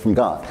 That's a gift from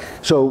God.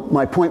 So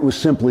my point was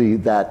simply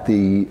that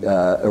the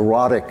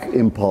erotic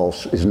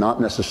impulse is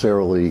not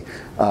necessarily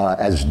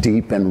as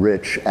deep and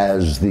rich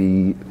as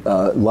the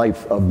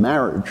life of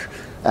marriage,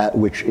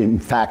 which in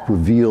fact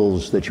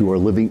reveals that you are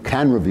living,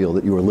 can reveal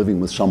that you are living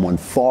with someone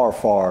far,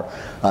 far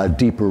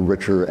deeper,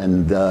 richer,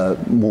 and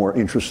more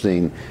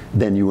interesting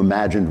than you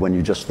imagined when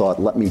you just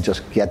thought, let me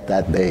just get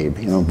that babe,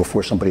 you know,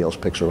 before somebody else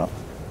picks her up.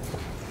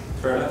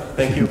 Fair enough.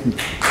 Thank you.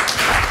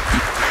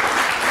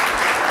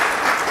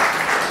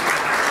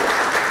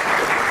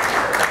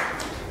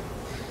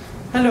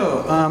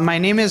 Hello, my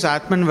name is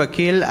Atman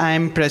Vakil.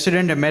 I'm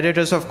President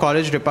Emeritus of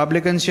College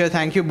Republicans here.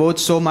 Thank you both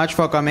so much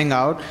for coming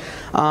out.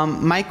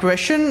 My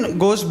question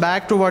goes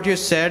back to what you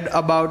said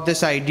about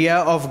this idea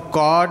of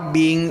God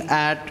being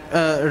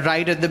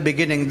right at the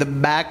beginning,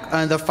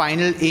 the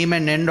final aim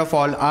and end of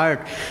all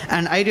art.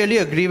 And I really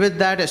agree with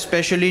that,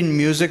 especially in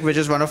music, which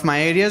is one of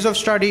my areas of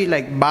study.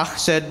 Like Bach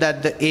said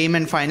that the aim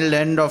and final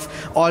end of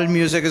all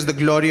music is the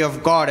glory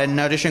of God and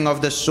nourishing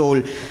of the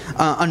soul.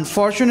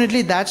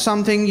 Unfortunately, that's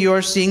something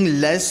you're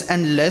seeing less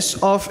and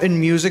less of in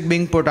music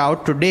being put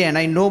out today. And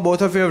I know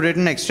both of you have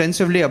written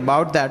extensively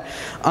about that.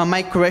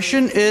 My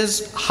question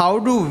is, how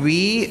do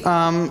we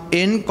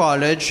in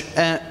college,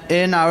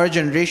 in our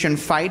generation,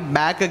 fight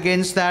back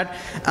against that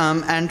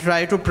and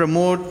try to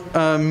promote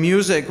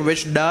music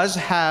which does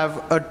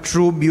have a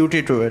true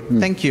beauty to it?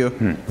 Thank you.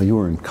 Well, you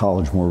were in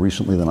college more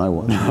recently than I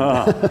was.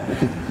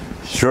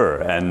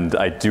 Sure, and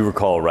I do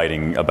recall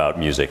writing about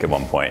music at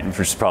one point,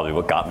 which is probably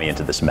what got me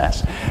into this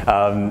mess.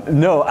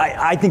 No,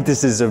 I think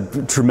this is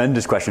a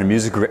tremendous question.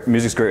 Music's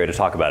a great way to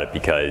talk about it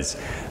because,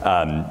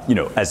 you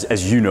know,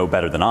 as you know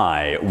better than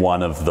I,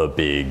 one of the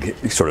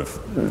big sort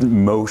of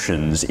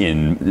motions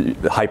in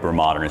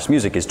hyper-modernist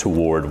music is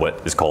toward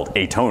what is called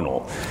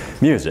atonal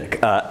music,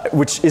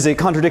 which is a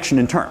contradiction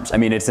in terms. I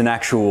mean, it's an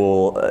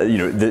actual, you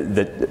know,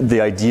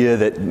 the idea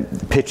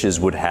that pitches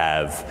would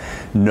have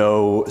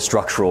no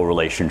structural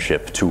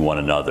relationship to one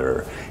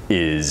another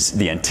is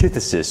the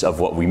antithesis of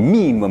what we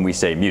mean when we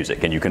say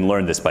music. And you can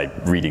learn this by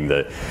reading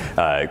the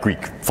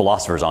Greek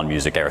philosophers on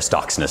music.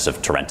 Aristoxenus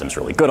of Tarentum's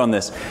really good on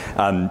this.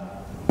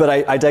 But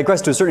I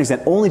digress to a certain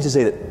extent only to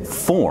say that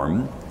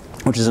form,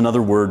 which is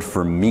another word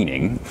for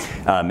meaning,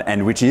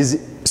 and which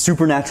is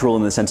supernatural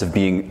in the sense of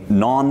being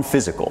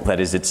non-physical. That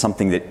is, it's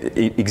something that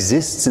it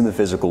exists in the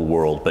physical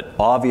world, but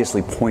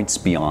obviously points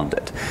beyond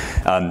it.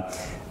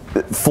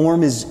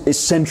 Form is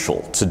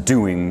essential to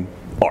doing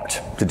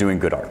art, to doing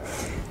good art.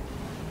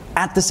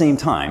 At the same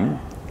time,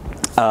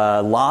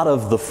 a lot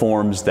of the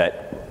forms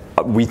that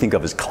we think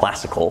of as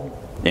classical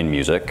in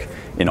music,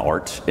 in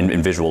art,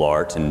 in visual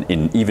art,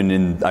 and even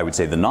in, I would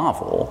say, the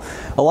novel,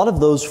 a lot of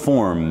those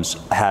forms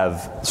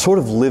have sort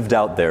of lived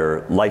out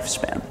their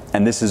lifespan.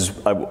 And this is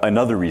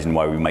another reason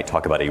why we might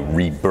talk about a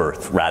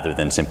rebirth rather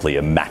than simply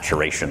a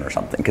maturation or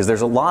something, because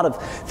there's a lot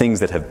of things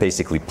that have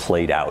basically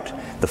played out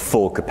the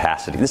full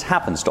capacity. This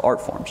happens to art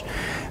forms.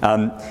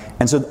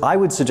 And so I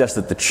would suggest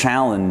that the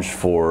challenge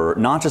for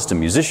not just a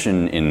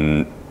musician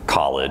in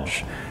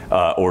college,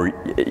 or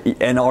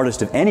an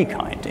artist of any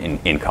kind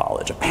in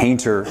college, a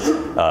painter,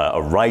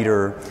 a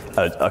writer,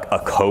 a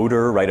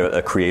coder, right,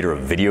 a creator of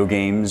video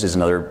games is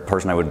another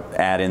person I would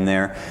add in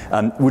there,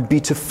 would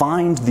be to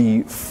find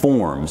the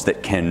forms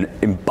that can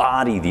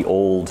embody the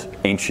old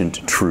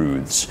ancient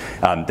truths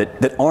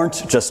that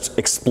aren't just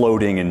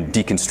exploding and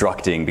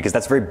deconstructing, because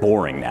that's very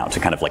boring now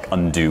to kind of like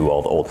undo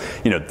all the old,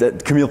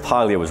 Camille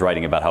Paglia was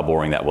writing about how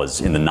boring that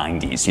was in the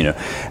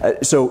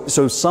 90s, so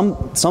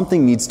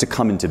something needs to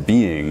come into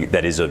being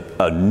that is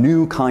a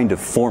new kind of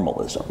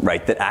formalism,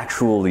 right? That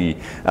actually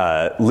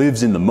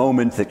lives in the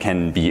moment, that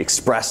can be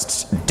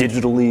expressed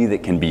digitally,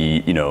 that can be,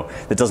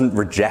 that doesn't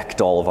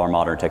reject all of our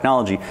modern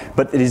technology,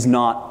 but it is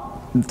not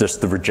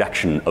just the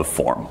rejection of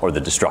form or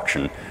the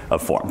destruction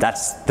of form.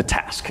 That's the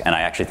task, and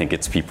I actually think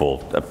it's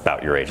people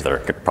about your age that are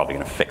probably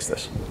going to fix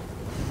this.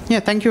 Yeah,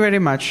 thank you very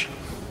much.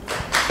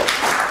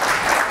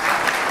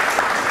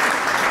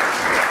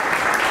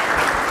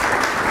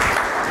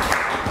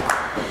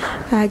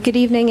 Good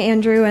evening,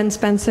 Andrew and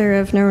Spencer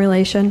of No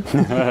Relation.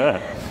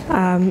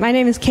 My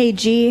name is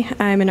KG.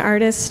 I'm an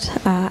artist.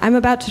 I'm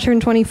about to turn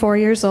 24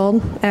 years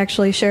old. I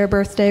actually share a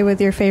birthday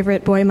with your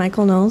favorite boy,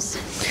 Michael Knowles.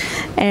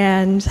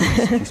 And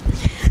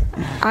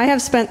I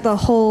have spent the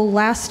whole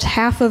last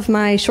half of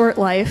my short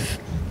life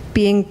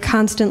being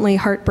constantly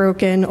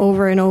heartbroken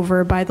over and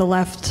over by the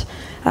left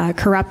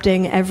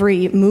corrupting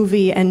every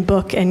movie and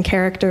book and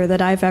character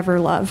that I've ever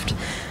loved.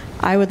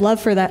 I would love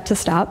for that to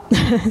stop,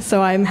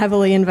 so I'm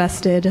heavily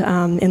invested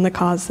in the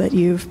cause that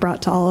you've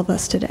brought to all of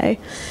us today.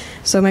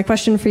 So my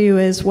question for you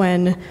is,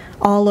 when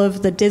all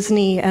of the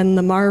Disney and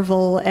the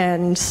Marvel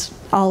and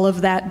all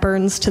of that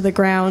burns to the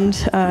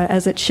ground,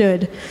 as it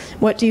should,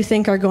 what do you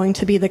think are going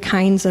to be the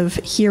kinds of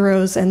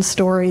heroes and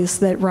stories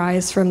that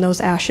rise from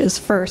those ashes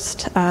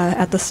first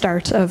at the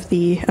start of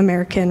the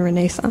American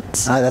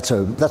Renaissance? That's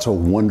a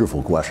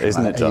wonderful question.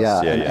 Isn't it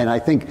just? Yeah. And I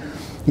think,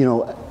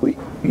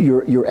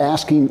 you're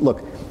asking,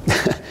 look,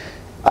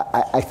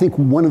 I think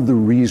one of the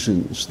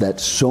reasons that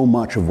so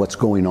much of what's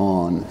going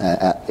on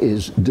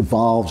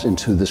devolves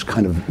into this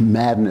kind of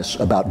madness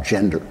about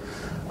gender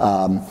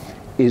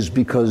is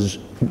because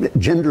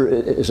gender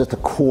is at the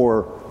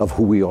core of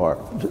who we are.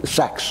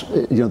 Sex,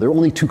 there are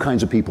only two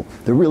kinds of people.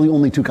 There are really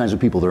only two kinds of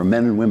people. There are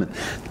men and women.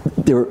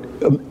 There are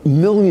a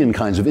million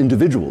kinds of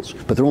individuals,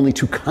 but there are only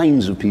two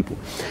kinds of people.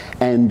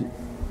 And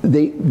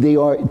they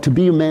are, to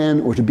be a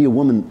man or to be a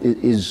woman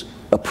is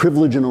a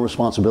privilege and a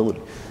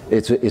responsibility.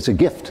 It's a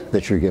gift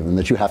that you're given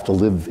that you have to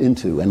live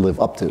into and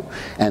live up to.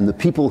 And the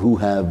people who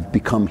have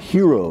become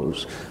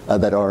heroes,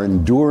 that are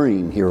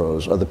enduring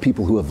heroes, are the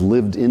people who have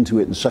lived into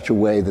it in such a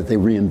way that they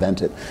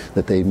reinvent it,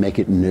 that they make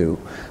it new.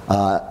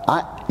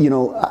 I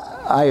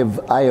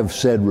have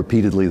said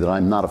repeatedly that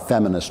I'm not a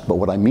feminist, but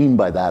what I mean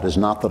by that is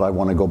not that I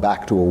want to go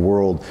back to a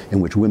world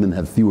in which women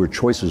have fewer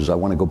choices. I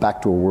want to go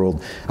to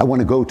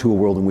a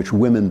world in which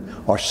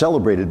women are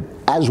celebrated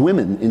as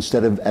women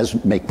instead of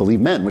as make-believe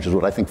men, which is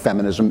what I think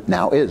feminism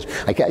now is.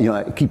 I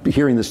keep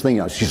hearing this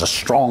thing, she's a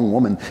strong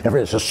woman,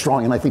 everybody's so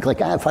strong, and I think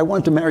if I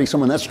wanted to marry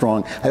someone that's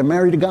strong, I'd have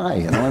married a guy,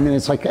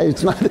 it's like,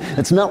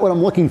 it's not what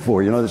I'm looking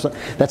for,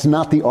 that's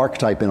not the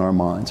archetype in our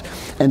minds.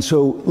 And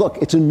so, look,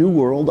 it's a new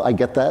world, I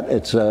get that,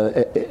 it's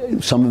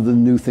some of the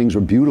new things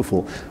are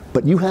beautiful,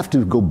 but you have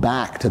to go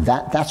back to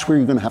that. That's where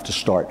you're going to have to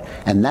start.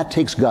 And that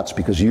takes guts,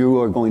 because you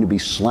are going to be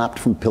slapped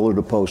from pillar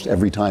to post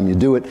every time you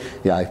do it.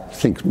 Yeah, I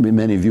think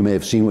many of you may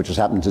have seen what just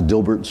happened to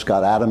Dilbert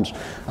Scott Adams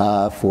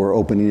for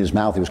opening his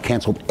mouth. He was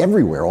canceled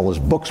everywhere. All his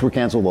books were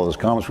canceled, all his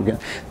comics were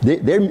canceled.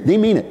 They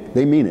mean it.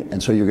 They mean it.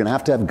 And so you're going to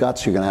have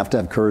guts, you're going to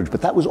have courage.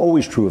 But that was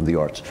always true of the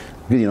arts.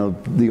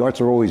 The arts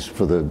are always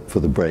for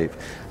the brave.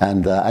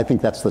 And I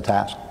think that's the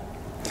task.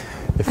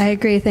 I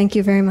agree. Thank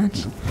you very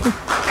much.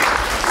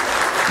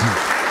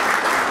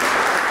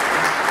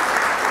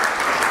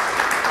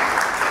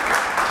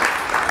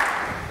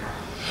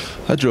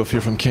 I drove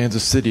here from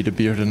Kansas City to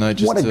be here tonight.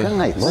 Just what a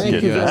guy.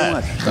 Thank you very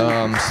much.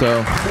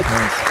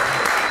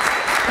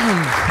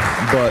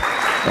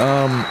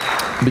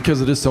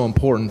 Because it is so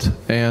important,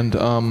 and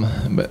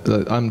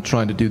I'm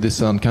trying to do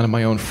this on kind of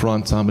my own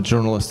front. I'm a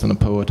journalist and a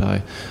poet.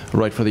 I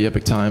write for the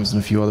Epoch Times and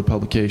a few other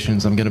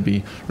publications. I'm going to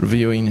be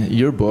reviewing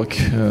your book,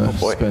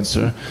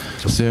 Spencer,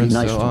 soon.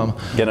 Nice.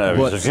 I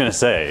was just going to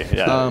say,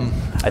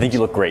 I think you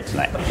look great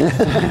tonight.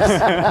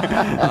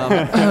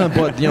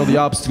 But the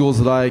obstacles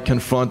that I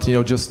confront,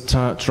 just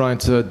trying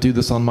to do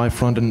this on my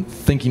front and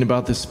thinking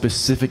about the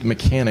specific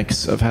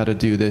mechanics of how to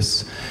do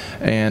this.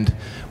 And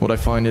what I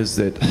find is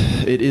that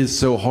it is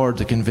so hard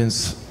to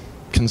convince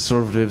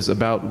conservatives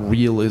about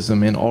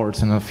realism in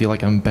art, and I feel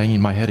like I'm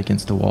banging my head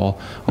against a wall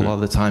a lot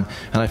of the time.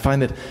 And I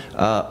find that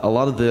a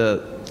lot of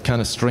the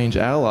kind of strange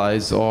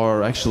allies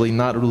are actually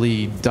not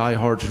really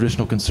die-hard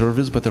traditional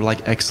conservatives, but they're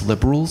like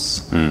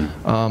ex-liberals.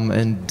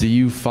 And do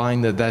you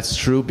find that that's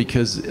true?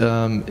 Because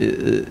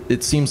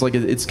it seems like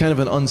it's kind of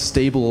an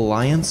unstable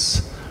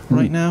alliance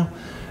right now,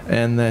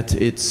 and that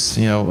it's,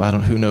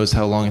 who knows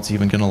how long it's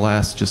even going to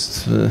last,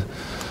 just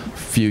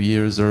few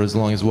years or as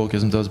long as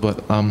wokeism does,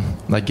 but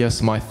I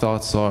guess my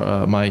thoughts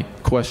are, my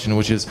question,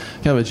 which is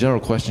kind of a general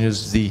question,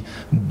 is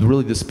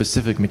really the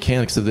specific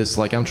mechanics of this.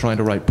 Like, I'm trying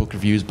to write book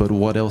reviews, but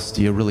what else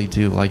do you really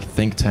do? Like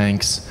think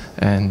tanks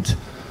and...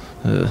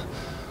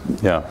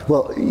 Yeah.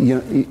 Well,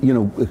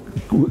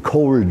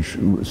 Coleridge,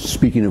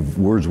 speaking of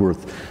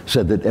Wordsworth,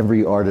 said that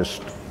every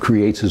artist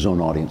creates his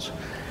own audience.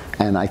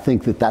 And I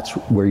think that that's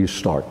where you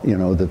start.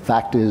 The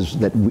fact is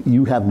that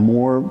you have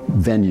more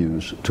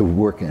venues to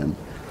work in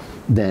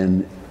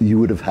than you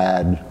would have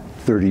had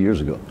 30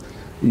 years ago.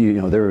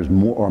 There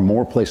are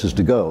more places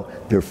to go.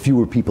 There are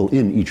fewer people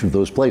in each of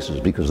those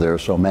places because there are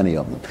so many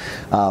of them.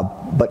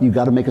 But you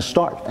got to make a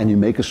start, and you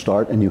make a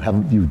start, and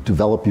you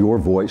develop your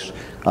voice,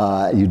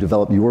 you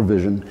develop your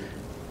vision.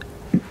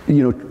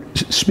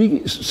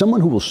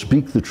 Someone who will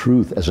speak the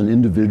truth as an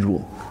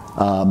individual.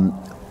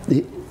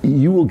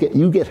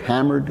 You get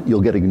hammered, you'll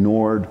get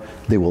ignored,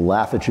 they will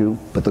laugh at you,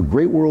 but the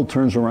great world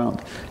turns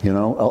around.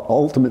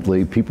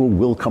 Ultimately, people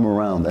will come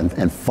around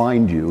and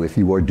find you if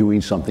you are doing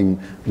something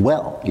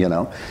well.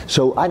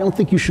 So I don't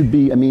think you should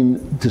be.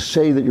 To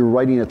say that you're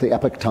writing at the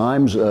Epoch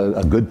Times,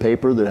 a good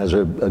paper that has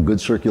a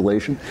good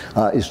circulation,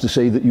 is to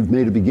say that you've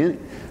made a beginning.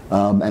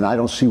 And I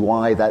don't see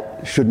why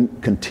that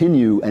shouldn't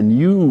continue, and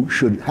you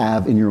should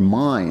have in your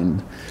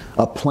mind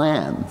a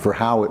plan for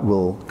how it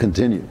will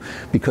continue.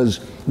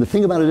 Because the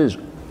thing about it is,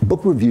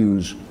 book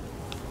reviews,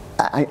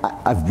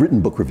 I've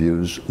written book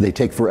reviews. They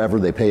take forever.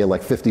 They pay you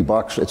like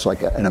 $50. It's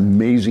like an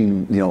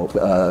amazing,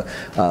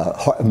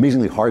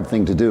 amazingly hard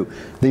thing to do.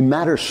 They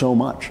matter so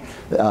much.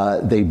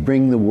 They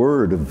bring the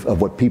word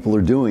of what people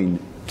are doing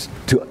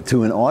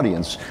to an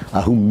audience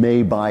who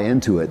may buy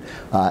into it.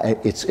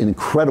 It's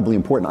incredibly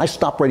important. I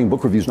stopped writing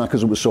book reviews not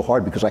because it was so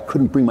hard, because I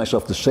couldn't bring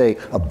myself to say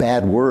a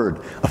bad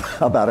word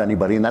about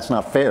anybody, and that's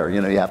not fair.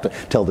 You have to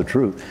tell the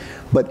truth.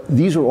 But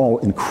these are all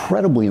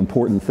incredibly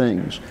important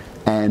things.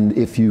 And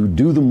if you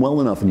do them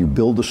well enough and you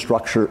build a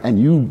structure and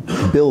you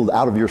build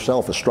out of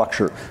yourself a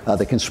structure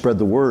that can spread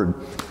the word,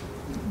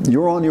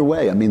 you're on your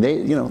way.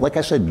 They, like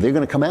I said, they're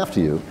going to come after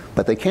you,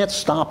 but they can't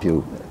stop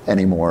you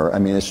anymore.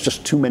 It's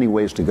just too many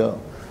ways to go.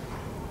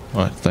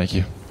 All right, thank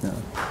you. Yeah.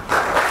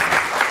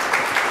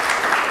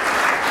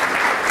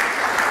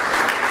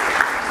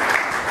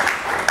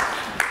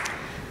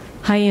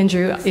 Hi,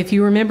 Andrew. If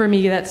you remember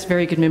me, that's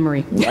very good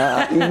memory.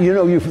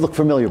 You look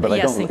familiar, but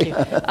yes, I don't.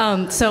 Yes,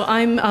 thank you. So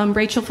I'm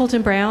Rachel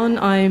Fulton Brown.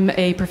 I'm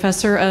a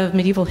professor of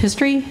medieval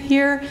history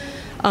here.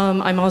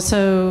 I'm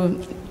also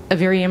a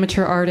very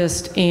amateur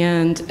artist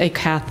and a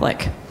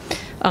Catholic.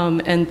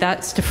 And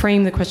that's to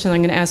frame the question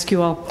I'm going to ask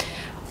you all.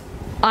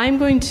 I'm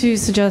going to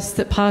suggest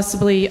that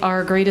possibly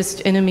our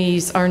greatest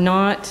enemies are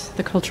not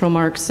the cultural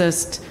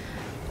Marxist,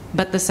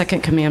 but the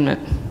Second Commandment.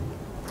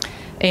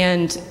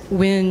 And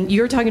when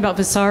you're talking about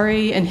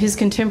Vasari and his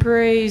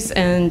contemporaries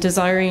and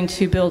desiring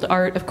to build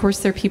art, of course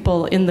there are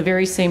people in the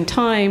very same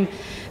time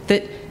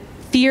that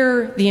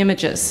fear the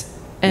images.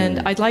 And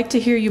I'd like to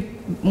hear you,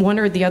 one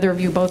or the other of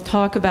you both,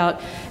 talk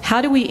about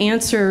how do we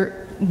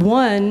answer,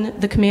 one,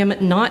 the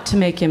commandment not to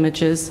make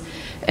images,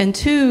 and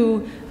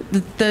two,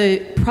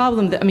 the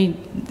problem that,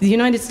 the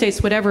United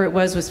States, whatever it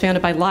was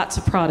founded by lots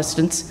of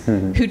Protestants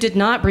who did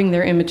not bring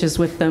their images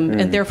with them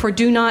and therefore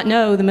do not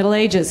know the Middle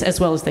Ages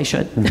as well as they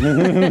should,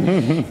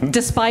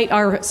 despite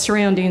our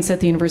surroundings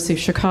at the University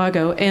of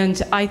Chicago.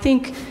 And I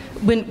think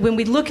when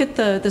we look at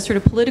the sort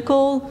of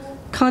political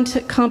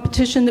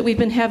competition that we've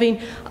been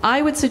having,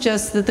 I would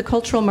suggest that the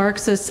cultural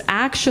Marxists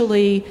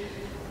actually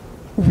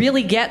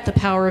really get the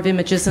power of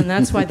images, and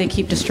that's why they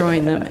keep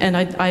destroying them. And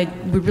I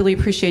would really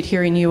appreciate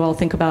hearing you all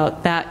think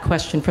about that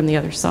question from the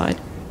other side.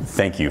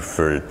 Thank you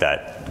for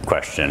that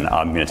question.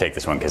 I'm going to take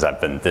this one because I've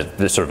been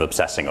sort of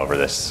obsessing over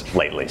this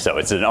lately. So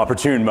it's an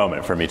opportune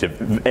moment for me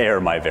to air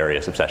my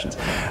various obsessions.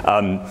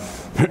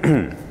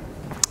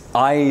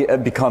 I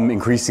have become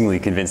increasingly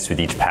convinced with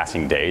each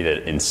passing day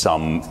that in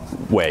some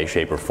way,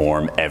 shape, or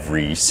form,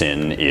 every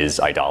sin is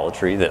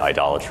idolatry, that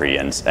idolatry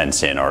and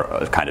sin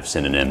are kind of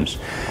synonyms.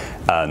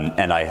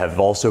 And I have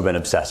also been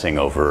obsessing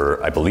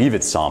over, I believe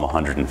it's Psalm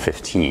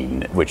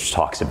 115, which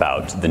talks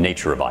about the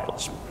nature of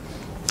idols.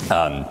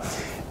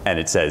 And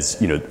it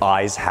says,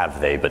 eyes have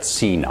they, but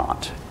see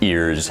not.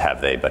 Ears have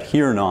they, but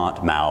hear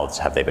not. Mouths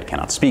have they, but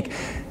cannot speak.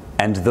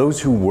 And those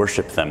who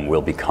worship them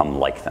will become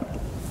like them.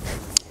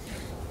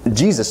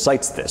 Jesus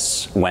cites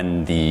this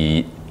when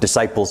the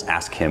disciples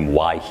ask him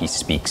why he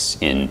speaks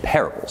in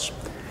parables.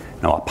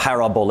 Now, a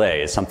parabole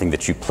is something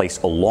that you place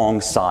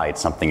alongside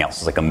something else.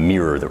 It's like a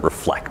mirror that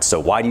reflects. So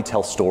why do you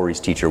tell stories,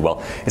 teacher?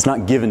 Well, it's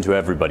not given to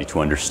everybody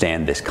to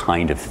understand this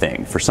kind of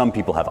thing. For some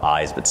people have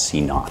eyes but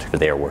see not, for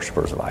they are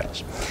worshipers of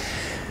idols.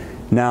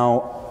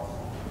 Now,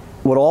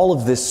 what all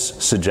of this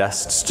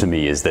suggests to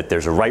me is that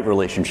there's a right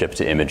relationship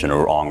to image and a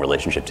wrong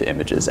relationship to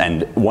images.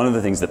 And one of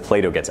the things that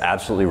Plato gets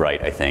absolutely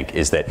right, I think,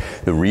 is that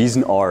the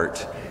reason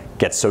art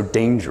gets so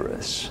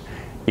dangerous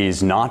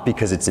is not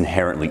because it's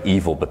inherently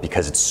evil, but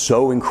because it's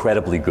so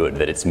incredibly good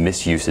that its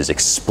misuse is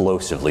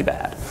explosively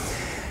bad.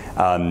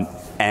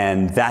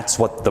 And that's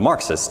what the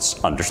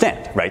Marxists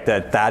understand, right?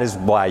 That is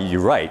why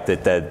you're right,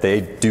 that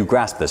they do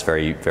grasp this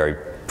very, very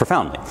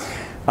profoundly.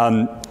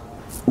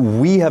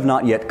 We have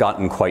not yet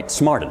gotten quite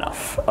smart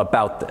enough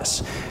about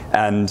this.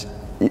 And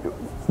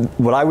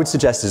what I would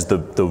suggest is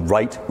the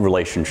right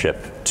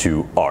relationship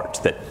to art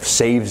that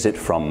saves it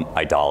from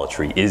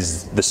idolatry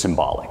is the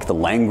symbolic, the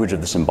language of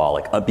the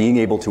symbolic, being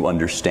able to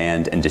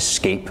understand and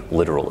escape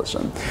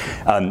literalism.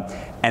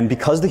 And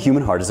because the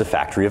human heart is a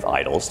factory of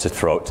idols,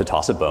 to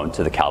toss a bone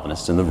to the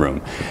Calvinists in the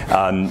room,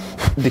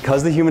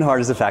 because the human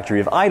heart is a factory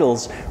of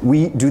idols,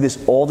 we do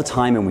this all the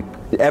time,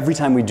 and every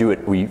time we do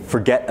it, we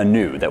forget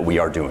anew that we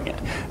are doing it.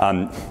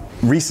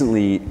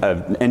 Recently,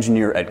 an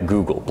engineer at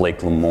Google,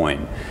 Blake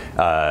Lemoine,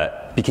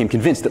 became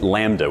convinced that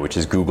Lambda, which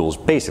is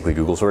basically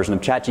Google's version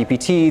of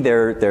ChatGPT,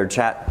 their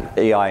chat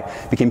AI,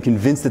 became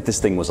convinced that this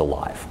thing was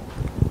alive.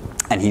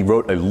 And he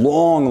wrote a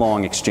long,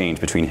 long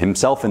exchange between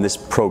himself and this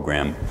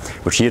program,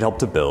 which he had helped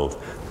to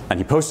build, and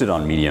he posted it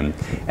on Medium,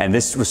 and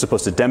this was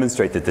supposed to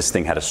demonstrate that this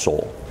thing had a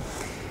soul.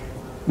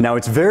 Now,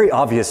 it's very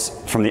obvious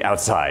from the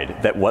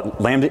outside that what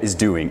Lambda is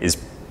doing is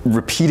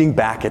repeating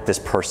back at this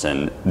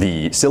person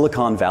the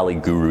Silicon Valley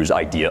guru's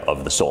idea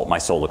of the soul. My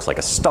soul looks like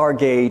a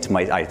stargate,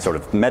 I sort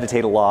of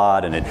meditate a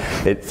lot, and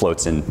it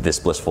floats in this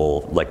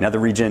blissful, like, nether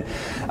region.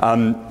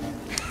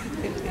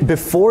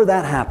 Before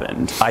that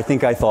happened, I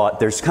thought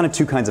there's kind of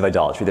two kinds of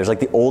idolatry. There's like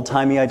the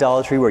old-timey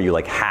idolatry where you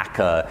like hack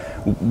a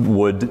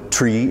wood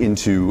tree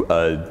into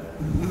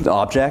an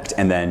object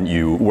and then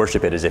you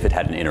worship it as if it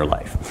had an inner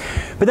life.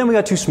 But then we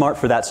got too smart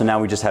for that, so now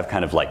we just have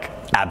kind of like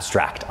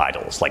abstract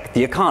idols, like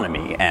the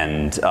economy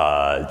and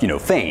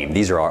fame.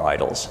 These are our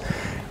idols.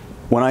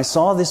 When I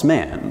saw this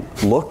man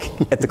look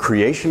at the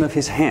creation of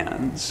his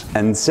hands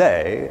and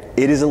say,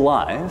 "It is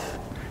alive,"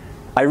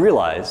 I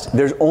realized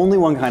there's only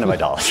one kind of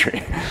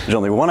idolatry. There's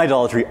only one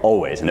idolatry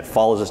always, and it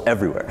follows us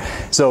everywhere.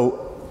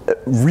 So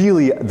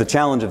really, the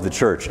challenge of the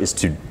church is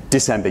to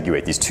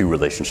disambiguate these two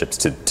relationships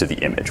to the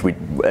image.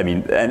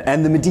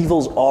 And the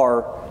medievals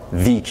are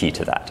the key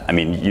to that. I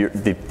mean,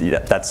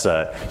 that's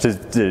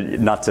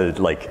not to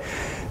like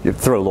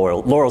throw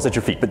laurels at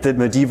your feet, but the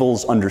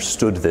medievals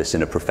understood this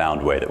in a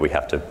profound way that we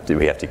have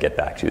to get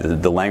back to.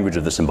 The language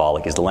of the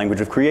symbolic is the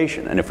language of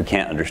creation, and if we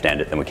can't understand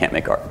it, then we can't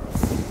make art.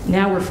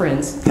 Now we're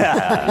friends.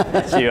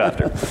 See you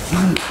after.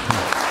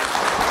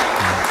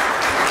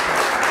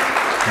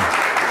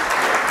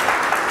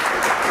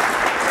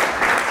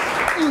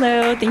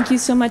 Hello, thank you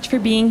so much for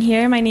being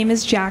here. My name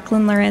is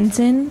Jacqueline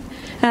Lorenzen.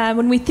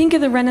 When we think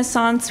of the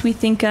Renaissance, we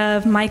think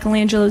of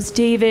Michelangelo's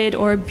David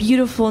or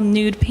beautiful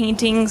nude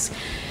paintings.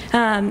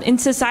 In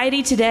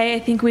society today, I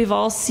think we've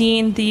all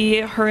seen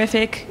the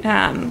horrific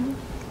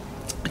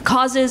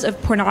causes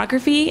of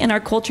pornography in our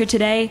culture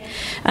today.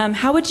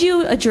 How would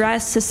you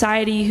address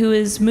society who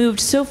has moved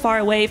so far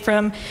away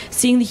from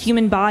seeing the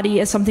human body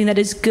as something that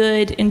is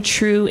good and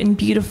true and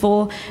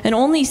beautiful, and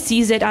only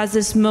sees it as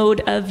this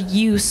mode of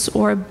use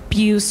or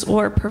abuse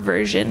or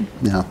perversion?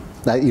 Yeah.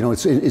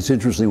 It's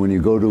interesting when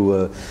you go to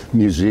a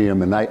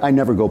museum, and I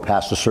never go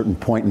past a certain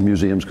point in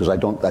museums because I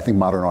think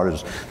modern art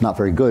is not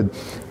very good.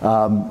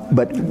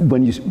 But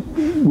when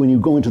you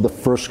go into the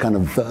first kind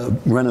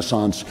of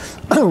Renaissance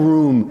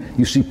room,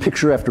 you see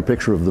picture after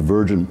picture of the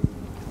Virgin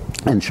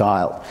and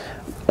Child,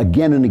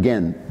 again and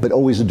again, but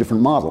always a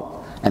different model.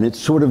 And it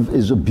sort of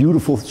is a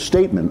beautiful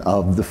statement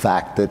of the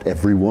fact that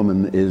every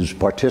woman is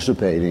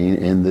participating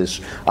in this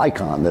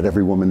icon, that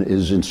every woman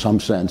is in some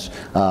sense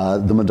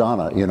the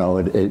Madonna,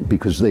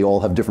 because they all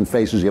have different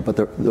faces yet, but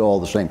they're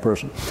all the same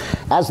person.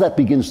 As that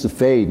begins to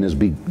fade and as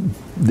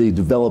they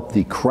develop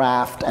the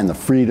craft and the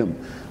freedom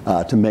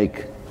to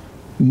make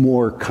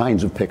more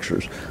kinds of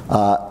pictures,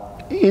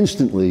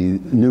 instantly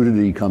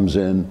nudity comes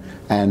in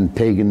and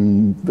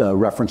pagan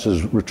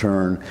references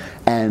return,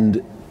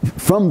 and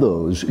from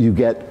those you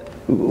get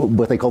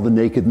what they call the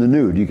naked and the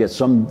nude. You get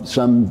some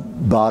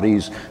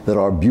bodies that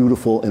are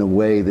beautiful in a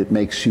way that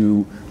makes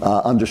you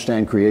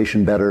understand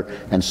creation better,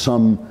 and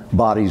some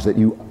bodies that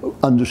you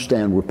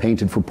understand were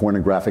painted for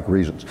pornographic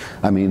reasons.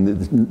 I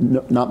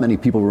mean, not many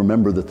people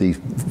remember that the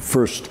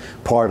first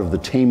part of the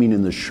Taming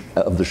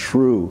of the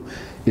Shrew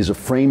is a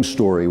frame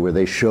story where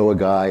they show a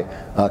guy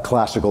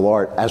classical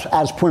art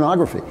as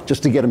pornography,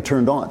 just to get him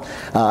turned on.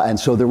 And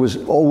so there was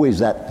always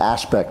that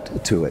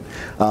aspect to it.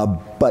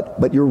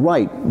 But you're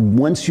right,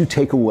 once you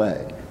take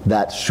away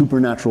that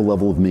supernatural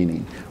level of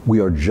meaning,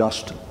 we are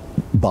just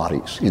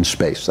bodies in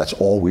space. That's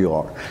all we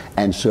are.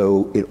 And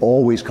so it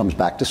always comes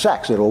back to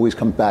sex. It always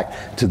comes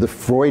back to the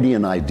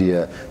Freudian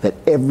idea that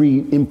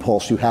every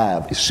impulse you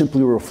have is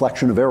simply a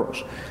reflection of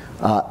Eros.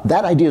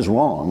 That idea is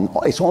wrong.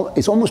 It's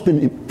almost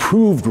been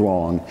proved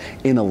wrong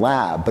in a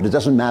lab, but it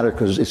doesn't matter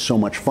because it's so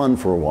much fun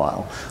for a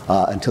while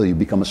until you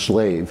become a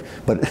slave.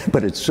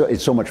 But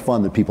it's so much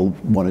fun that people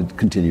want to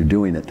continue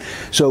doing it.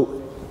 So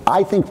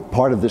I think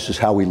part of this is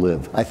how we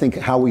live. I think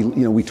how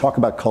we talk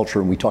about culture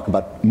and we talk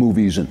about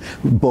movies and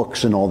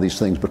books and all these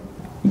things, but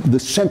the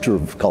center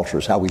of culture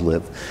is how we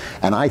live.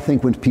 And I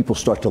think when people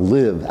start to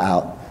live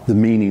out the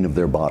meaning of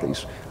their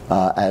bodies,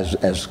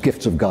 as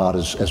gifts of God,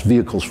 as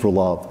vehicles for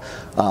love,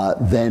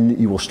 then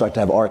you will start to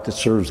have art that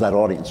serves that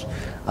audience.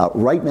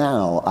 Right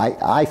now,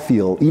 I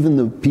feel even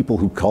the people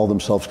who call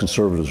themselves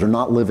conservatives are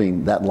not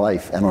living that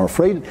life and are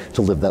afraid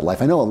to live that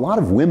life. I know a lot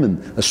of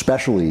women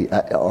especially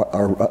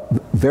are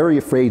very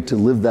afraid to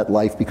live that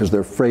life because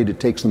they're afraid it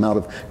takes them out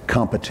of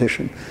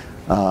competition.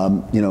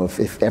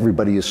 If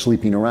everybody is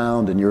sleeping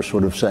around and you're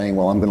sort of saying,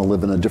 well, I'm going to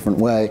live in a different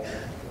way,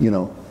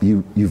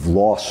 you've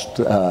lost,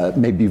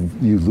 maybe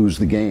you lose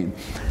the game.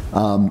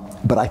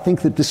 But I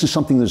think that this is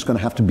something that's going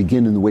to have to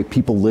begin in the way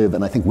people live,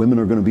 and I think women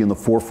are going to be in the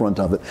forefront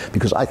of it,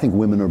 because I think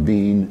women are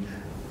being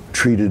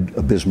treated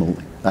abysmally.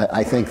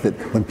 I think that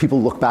when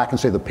people look back and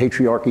say the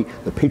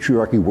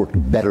patriarchy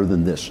worked better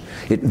than this.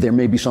 There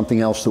may be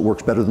something else that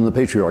works better than the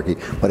patriarchy,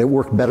 but it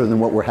worked better than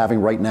what we're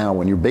having right now,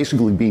 when you're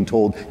basically being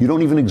told you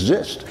don't even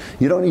exist.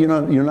 You're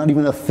not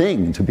even a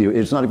thing to be.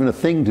 It's not even a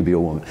thing to be a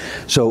woman.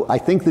 So I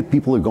think that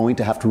people are going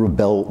to have to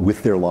rebel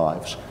with their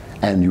lives.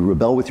 And you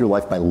rebel with your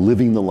life by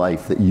living the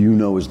life that you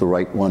know is the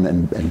right one,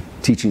 and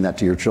teaching that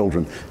to your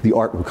children. The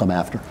art will come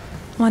after.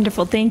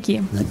 Wonderful. Thank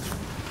you. Thanks.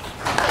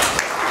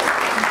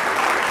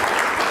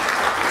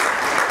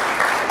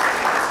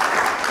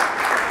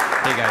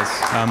 Hey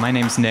guys, my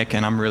name's Nick,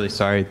 and I'm really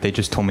sorry. They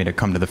just told me to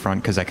come to the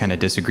front because I kind of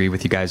disagree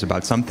with you guys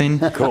about something.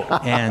 Cool.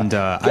 And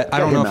I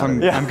don't know if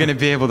I'm going to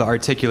be able to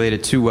articulate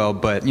it too well,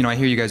 but I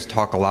hear you guys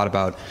talk a lot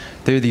about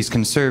there are these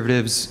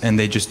conservatives, and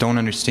they just don't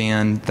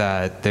understand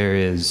that there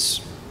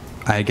is,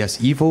 I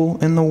guess, evil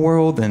in the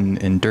world,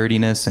 and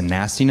dirtiness and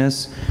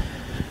nastiness.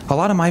 A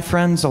lot of my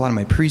friends, a lot of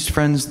my priest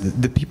friends,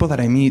 the people that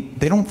I meet,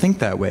 they don't think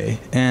that way.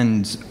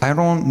 And I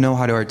don't know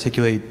how to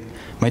articulate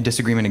my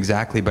disagreement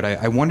exactly, but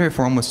I wonder if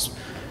we're almost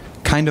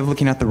kind of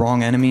looking at the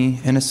wrong enemy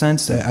in a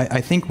sense. I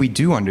think we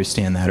do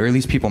understand that, or at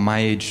least people my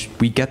age,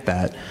 we get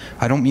that.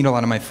 I don't meet a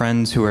lot of my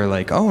friends who are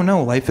like, oh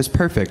no, life is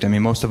perfect. I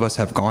mean, most of us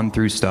have gone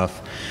through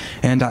stuff.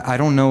 And I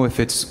don't know if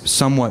it's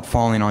somewhat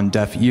falling on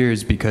deaf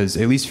ears, because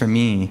at least for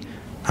me,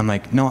 I'm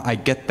like, no, I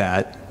get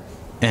that.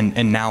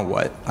 And now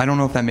what? I don't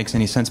know if that makes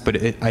any sense, but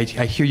I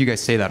hear you guys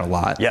say that a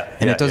lot. Yeah.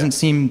 And it doesn't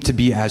seem to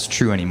be as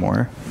true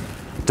anymore.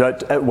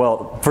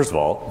 Well, first of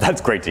all, that's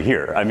great to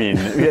hear. I mean,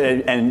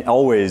 and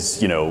always,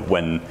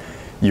 when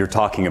you're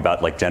talking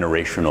about like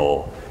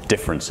generational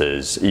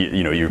differences,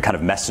 you're kind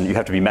of you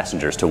have to be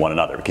messengers to one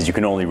another, because you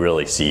can only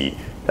really see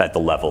at the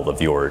level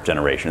of your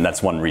generation. And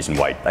that's one reason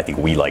why I think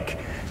we like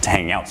to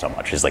hang out so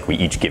much, is like we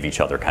each give each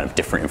other kind of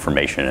different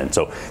information. And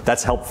so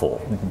that's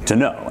helpful to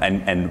know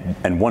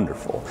and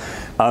wonderful.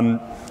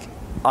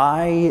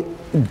 I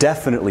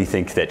definitely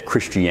think that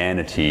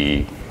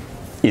Christianity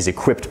is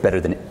equipped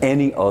better than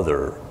any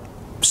other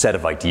set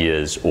of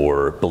ideas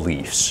or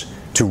beliefs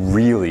to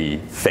really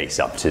face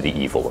up to the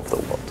evil of the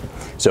world.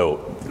 So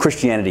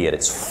Christianity at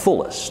its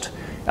fullest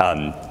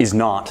is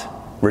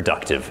not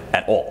reductive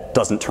at all,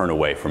 doesn't turn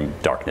away from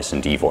darkness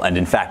and evil, and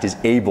in fact is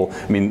able,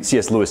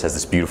 C.S. Lewis has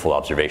this beautiful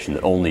observation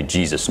that only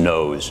Jesus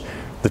knows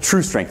the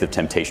true strength of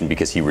temptation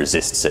because he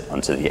resists it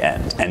unto the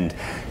end. And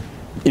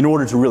in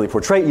order to really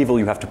portray evil,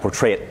 you have to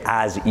portray it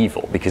as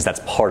evil, because that's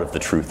part of the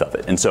truth of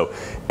it. And so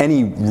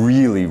any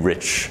really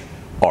rich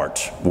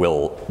art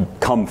will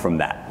come from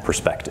that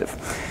perspective.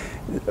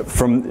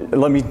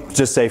 Let me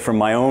just say, from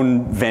my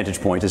own vantage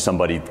point as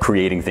somebody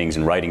creating things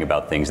and writing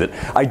about things, that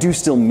I do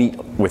still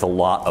meet with a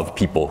lot of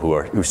people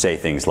who say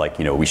things like,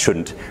 we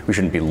shouldn't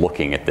be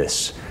looking at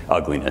this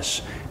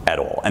ugliness at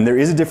all. And there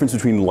is a difference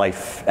between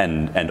life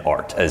and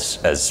art,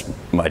 as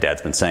my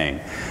dad's been saying.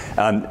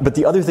 But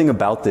the other thing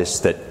about this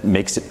that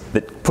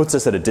puts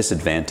us at a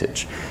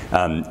disadvantage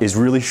is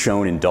really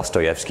shown in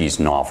Dostoevsky's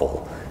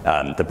novel,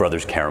 The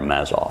Brothers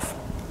Karamazov,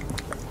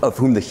 of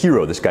whom the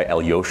hero, this guy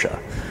Alyosha,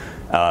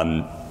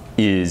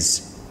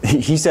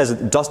 Dostoevsky says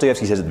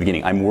at the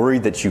beginning, I'm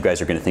worried that you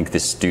guys are going to think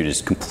this dude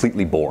is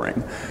completely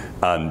boring,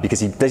 because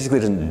he basically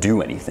doesn't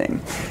do anything.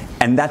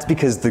 And that's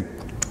because the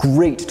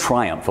great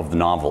triumph of the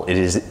novel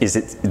is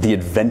the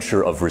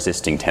adventure of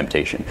resisting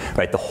temptation,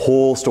 right? The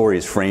whole story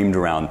is framed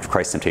around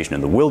Christ's temptation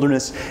in the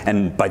wilderness,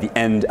 and by the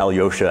end,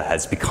 Alyosha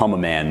has become a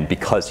man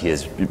because he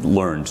has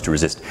learned to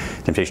resist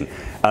temptation.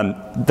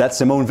 That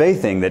Simone Weil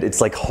thing, that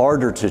it's like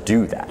harder to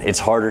do that. It's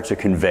harder to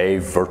convey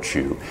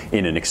virtue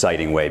in an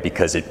exciting way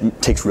because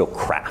it takes real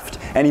craft.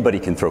 Anybody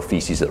can throw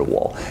feces at a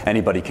wall.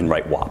 Anybody can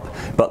write WAP.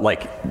 But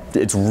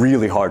it's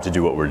really hard to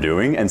do what we're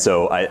doing. And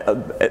so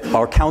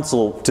our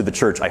counsel to the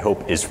church, I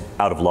hope, is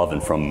out of love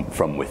and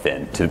from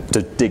within, to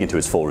dig into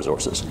its full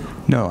resources.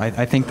 No,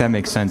 I think that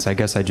makes sense. I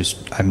guess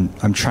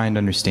I'm trying to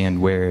understand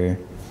where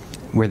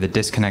the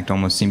disconnect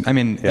almost seems.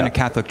 In a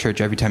Catholic church,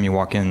 every time you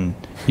walk in,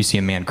 you see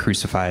a man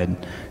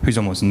crucified who's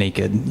almost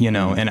naked,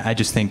 and I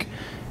just think,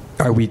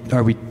 are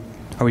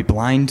we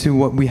blind to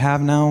what we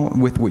have now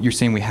with what you're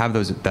saying? We have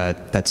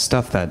that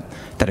stuff,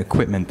 that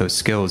equipment, those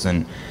skills,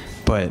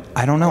 but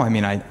I don't know.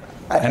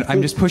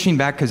 I'm just pushing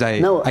back because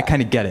I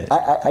kind of get it.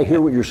 I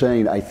hear what you're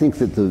saying. I think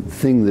that the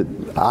thing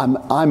that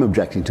I'm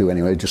objecting to,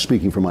 anyway, just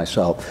speaking for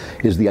myself,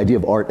 is the idea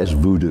of art as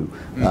voodoo.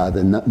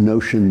 The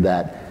notion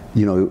that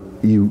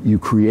you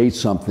create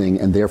something,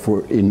 and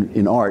therefore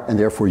in art, and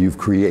therefore you've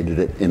created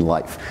it in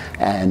life.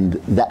 And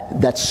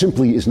that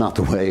simply is not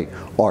the way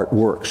art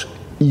works.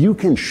 You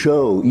can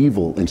show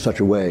evil in such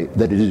a way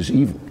that it is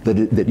evil,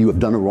 that you have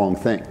done a wrong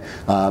thing.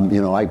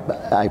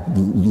 I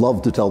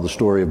love to tell the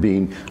story of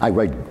I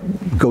write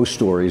ghost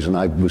stories, and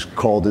I was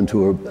called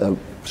into a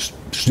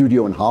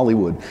studio in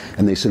Hollywood,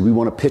 and they said, "We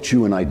want to pitch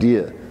you an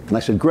idea." And I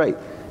said, "Great."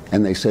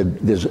 And they said,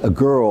 "There's a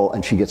girl,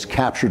 and she gets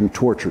captured and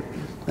tortured."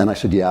 And I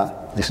said, "Yeah."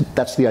 They said,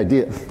 "That's the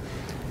idea."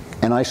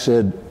 And I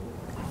said,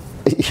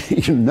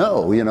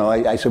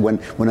 I said,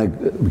 when a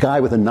guy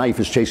with a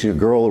knife is chasing a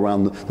girl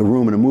around the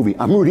room in a movie,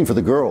 I'm rooting for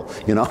the girl.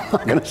 I'm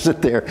not going to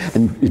sit there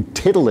and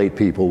titillate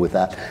people with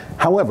that.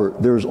 However,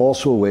 there's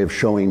also a way of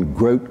showing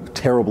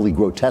terribly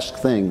grotesque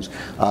things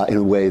in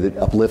a way that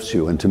uplifts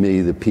you. And to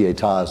me, the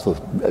Pietas,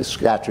 the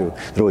statue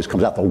that always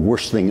comes out, the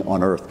worst thing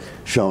on earth,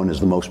 shown as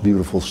the most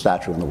beautiful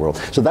statue in the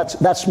world. So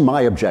that's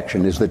my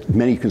objection, is that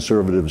many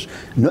conservatives,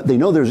 they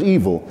know there's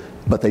evil,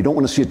 but they don't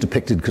want to see it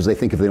depicted because they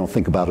think if they don't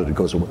think about it, it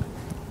goes away.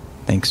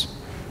 Thanks.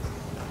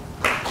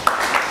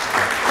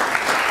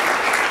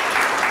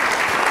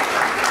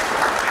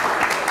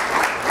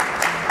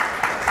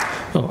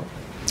 Oh.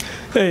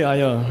 Hey,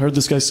 I heard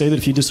this guy say that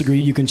if you disagree,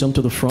 you can jump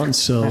to the front,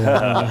 so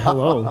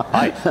hello.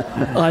 I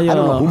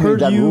don't know who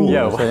heard made that you,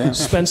 rule.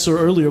 Spencer,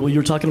 earlier, you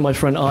were talking to my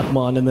friend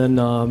Atman, and then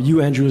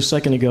you, Andrew, a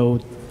second ago,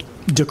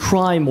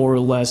 decry more or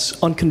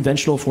less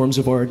unconventional forms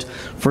of art,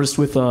 first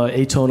with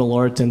atonal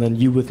art and then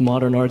you with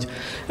modern art.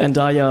 And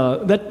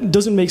that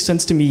doesn't make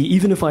sense to me,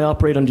 even if I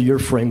operate under your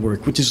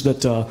framework, which is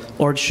that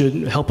art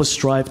should help us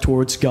strive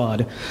towards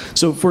God.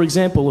 So for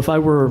example, if I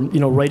were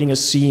writing a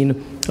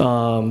scene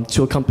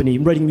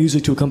writing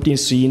music to accompany a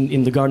scene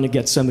in the Garden of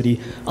Gethsemane,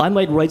 I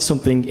might write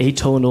something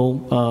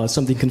atonal,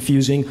 something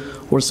confusing,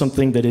 or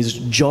something that is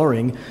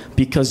jarring,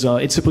 because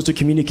it's supposed to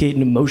communicate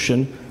an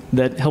emotion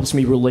that helps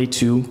me relate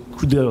to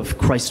the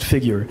Christ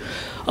figure.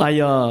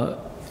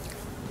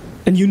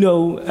 And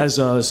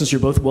since you're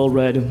both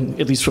well-read,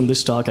 at least from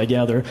this talk, I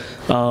gather,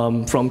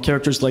 from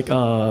characters like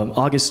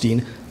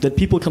Augustine, that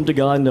people come to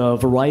God in a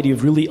variety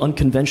of really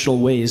unconventional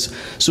ways.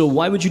 So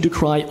why would you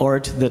decry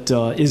art that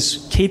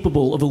is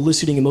capable of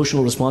eliciting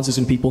emotional responses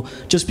in people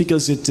just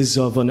because it is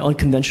of an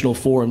unconventional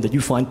form that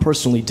you find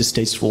personally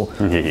distasteful?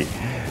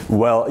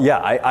 Well, yeah,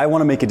 I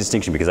want to make a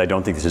distinction because I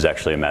don't think this is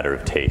actually a matter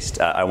of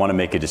taste. I want to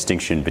make a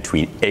distinction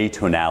between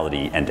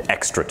atonality and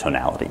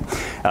extratonality.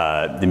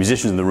 The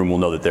musicians in the room will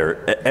know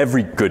that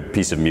every good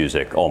piece of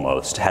music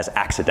almost has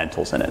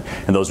accidentals in it,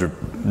 and those are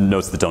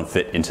notes that don't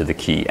fit into the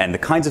key. And the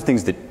kinds of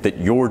things that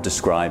you're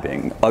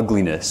describing,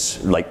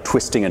 ugliness, like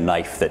twisting a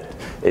knife that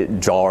it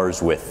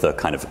jars with the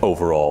kind of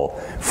overall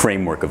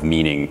framework of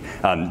meaning,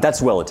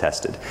 that's well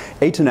attested.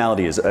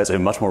 Atonality is a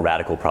much more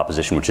radical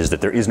proposition, which is that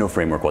there is no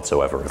framework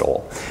whatsoever at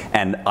all.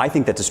 And I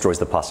think that destroys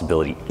the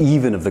possibility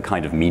even of the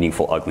kind of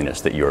meaningful ugliness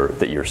that you're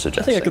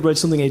suggesting. I think I could write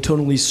something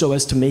atonally so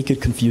as to make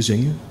it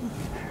confusing.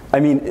 I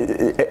mean,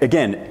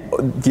 again,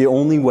 the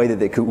only way that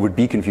it would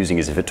be confusing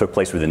is if it took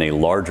place within a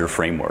larger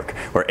framework,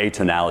 where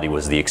atonality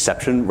was the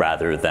exception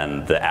rather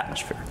than the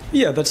atmosphere.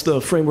 Yeah, that's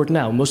the framework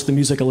now. Most of the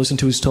music I listen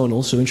to is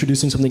tonal, so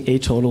introducing something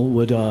atonal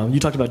would, you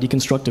talked about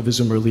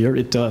deconstructivism earlier,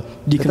 it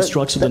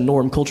deconstructs the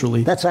norm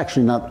culturally. That's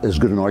actually not as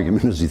good an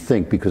argument as you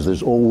think, because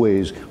there's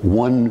always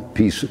one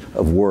piece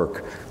of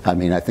work. I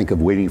mean, I think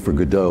of Waiting for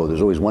Godot,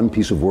 there's always one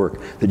piece of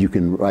work that you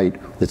can write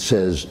that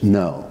says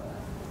no.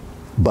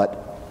 But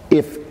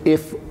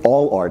if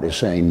all art is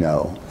saying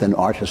no, then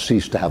art has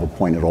ceased to have a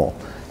point at all.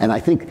 And I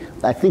think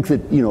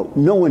that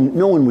no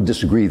one would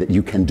disagree that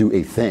you can do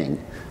a thing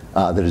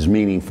that is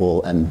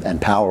meaningful and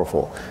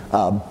powerful,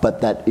 but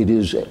that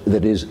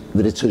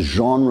it's a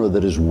genre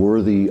that is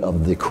worthy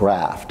of the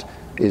craft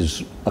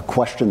is a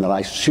question that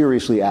I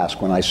seriously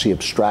ask when I see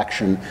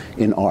abstraction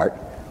in art.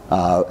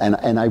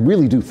 And I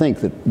really do think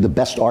that the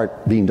best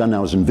art being done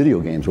now is in video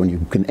games, when you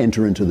can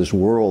enter into this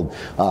world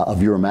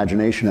of your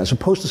imagination, as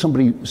opposed to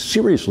somebody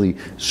seriously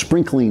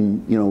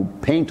sprinkling,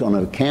 paint on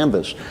a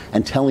canvas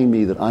and telling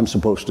me that I'm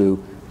supposed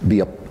to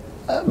be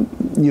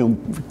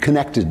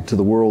connected to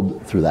the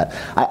world through that.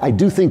 I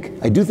do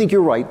think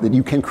you're right that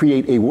you can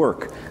create a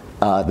work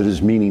that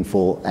is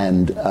meaningful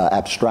and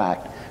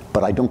abstract,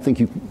 but I don't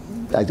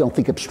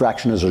think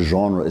abstraction as a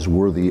genre is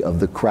worthy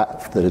of the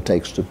craft that it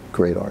takes to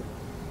create art.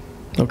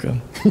 Okay.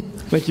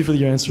 Thank you for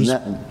your answers.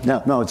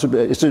 No, it's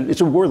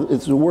a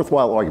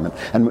worthwhile argument,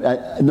 and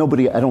I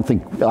don't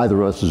think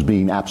either of us is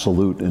being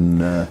absolute.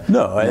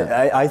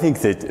 I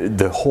think that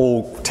the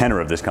whole tenor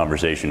of this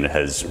conversation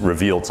has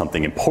revealed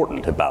something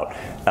important about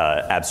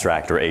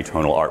abstract or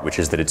atonal art, which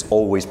is that it's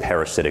always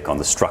parasitic on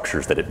the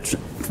structures that it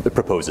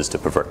proposes to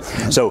pervert.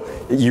 So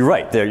you're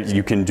right.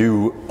 You can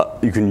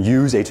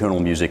use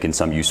atonal music in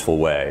some useful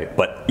way,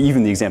 but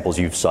even the examples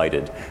you've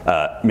cited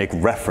make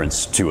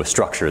reference to a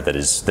structure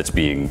that's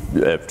being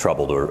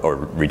troubled or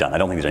redone. I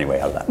don't think there's any way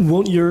out of that.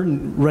 Won't your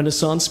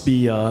Renaissance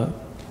be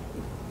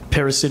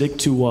parasitic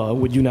to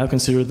what you now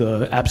consider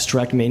the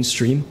abstract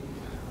mainstream?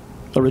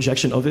 A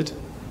rejection of it?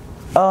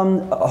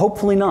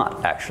 Hopefully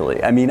not,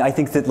 actually. I mean, I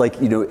think that,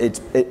 like, you know, it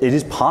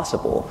is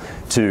possible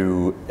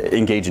to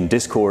engage in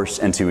discourse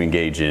and to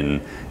engage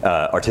in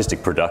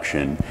artistic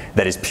production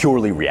that is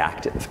purely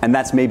reactive. And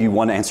that's maybe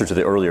one answer to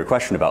the earlier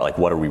question about, like,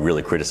 what are we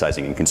really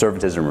criticizing in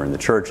conservatism or in the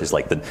church, is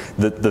like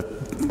the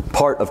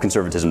part of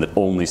conservatism that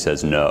only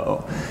says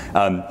no.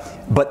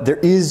 But there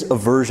is a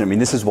version, I mean,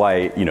 this is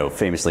why, you know,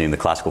 famously in the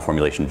classical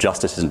formulation,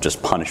 justice isn't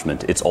just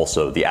punishment, it's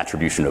also the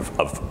attribution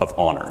of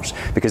honors.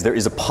 Because there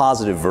is a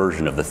positive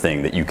version of the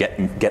thing that you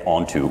get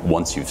onto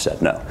once you've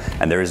said no.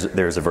 And there is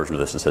a version of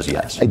this that says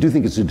yes. I do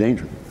think it's a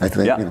danger. I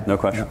think, yeah, you know, no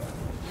question.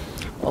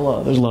 Yeah.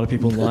 Well, there's a lot of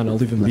people in line. I'll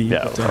leave them be.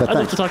 Yeah. But, I'd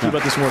like to talk to you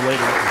about this more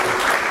later.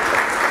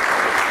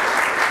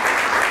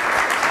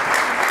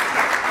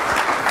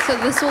 So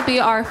this will be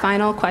our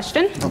final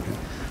question. Okay.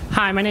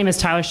 Hi, my name is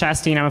Tyler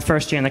Shastine. I'm a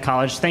first year in the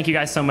college. Thank you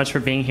guys so much for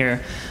being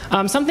here.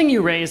 Something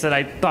you raised that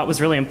I thought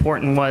was really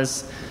important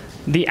was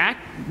the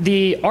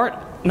idea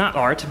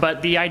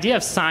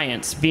of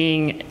science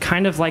being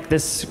kind of like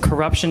this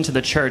corruption to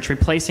the church,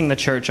 replacing the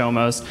church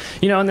almost.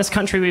 You know, in this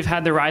country we've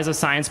had the rise of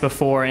science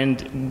before,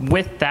 and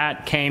with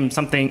that came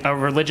a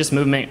religious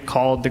movement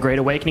called the Great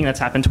Awakening that's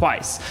happened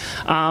twice.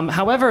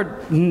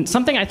 However,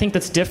 something I think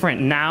that's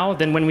different now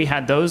than when we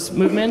had those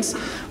movements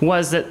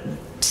was that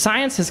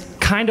science has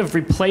kind of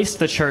replaced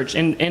the church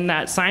in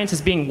that science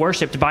is being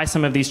worshipped by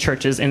some of these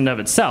churches in and of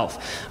itself.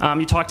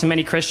 You talk to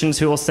many Christians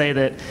who will say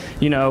that,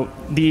 you know,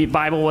 the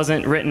Bible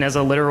wasn't written as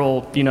a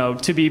literal, you know,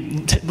 to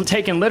be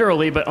taken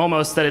literally, but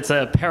almost that it's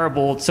a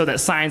parable so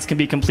that science can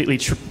be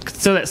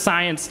so that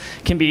science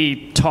can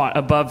be taught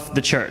above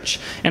the church.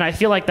 And I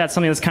feel like that's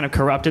something that's kind of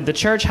corrupted the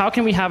church. How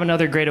can we have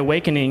another Great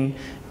Awakening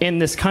in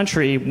this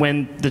country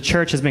when the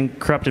church has been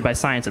corrupted by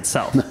science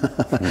itself?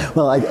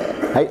 Well,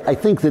 I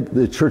think that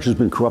the church has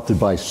been corrupted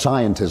by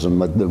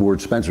scientism. The word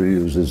Spencer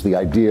used is the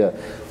idea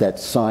that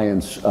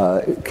science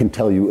can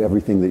tell you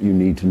everything that you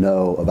need to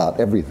know about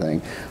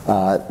everything.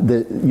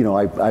 You know,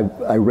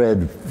 I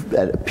read,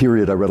 at a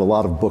period, I read a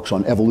lot of books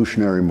on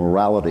evolutionary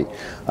morality,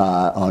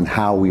 on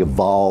how we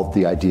evolved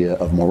the idea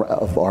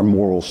of our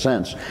moral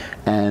sense.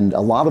 And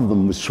a lot of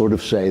them would sort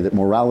of say that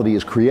morality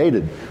is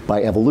created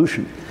by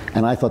evolution.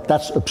 And I thought,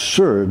 that's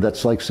absurd.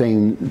 That's like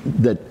saying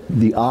that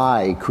the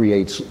eye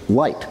creates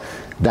light.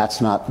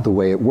 That's not the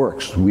way it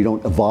works. We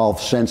don't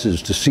evolve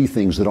senses to see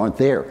things that aren't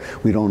there.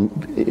 We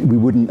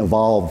wouldn't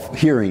evolve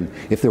hearing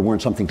if there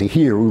weren't something to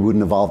hear. We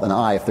wouldn't evolve an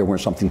eye if there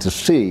weren't something to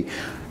see.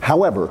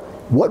 However,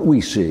 what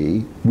we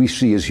see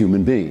as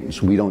human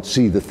beings. We don't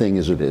see the thing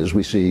as it is.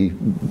 We see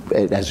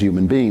it as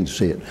human beings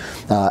see it.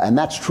 And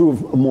that's true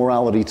of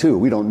morality too.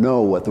 We don't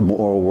know what the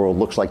moral world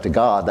looks like to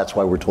God. That's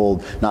why we're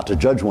told not to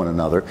judge one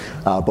another.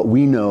 But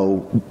we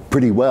know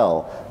pretty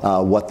well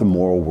what the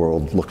moral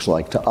world looks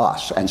like to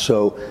us. And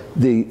so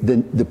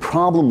the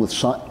problem with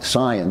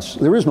science,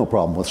 there is no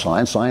problem with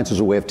science. Science is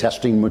a way of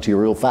testing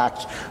material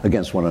facts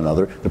against one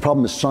another. The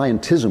problem is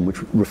scientism,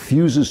 which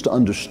refuses to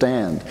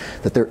understand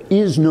that there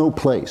is no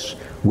place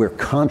where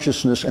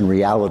consciousness and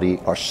reality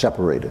are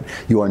separated.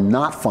 You are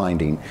not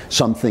finding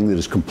something that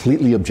is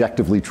completely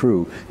objectively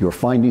true. You are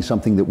finding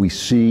something that we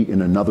see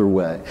in another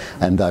way.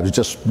 And I was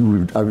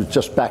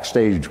just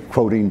backstage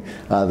quoting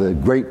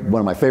one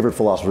of my favorite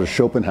philosophers,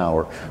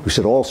 Schopenhauer, who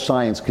said all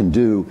science can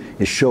do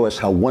is show us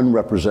how one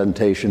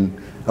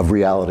representation of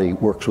reality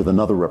works with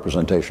another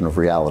representation of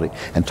reality.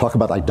 And talk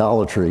about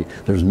idolatry.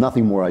 There's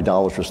nothing more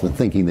idolatrous than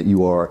thinking that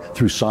you are,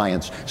 through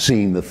science,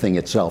 seeing the thing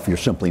itself. You're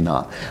simply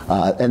not.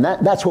 And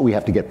that's what we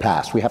have to get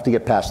past. We have to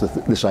get past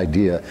this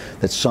idea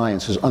that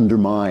science has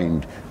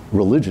undermined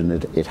religion.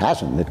 It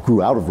hasn't. It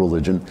grew out of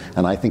religion,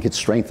 and I think it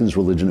strengthens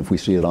religion if we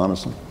see it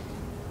honestly.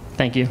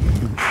 Thank you.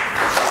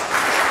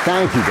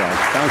 Thank you, guys.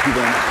 Thank you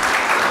very much.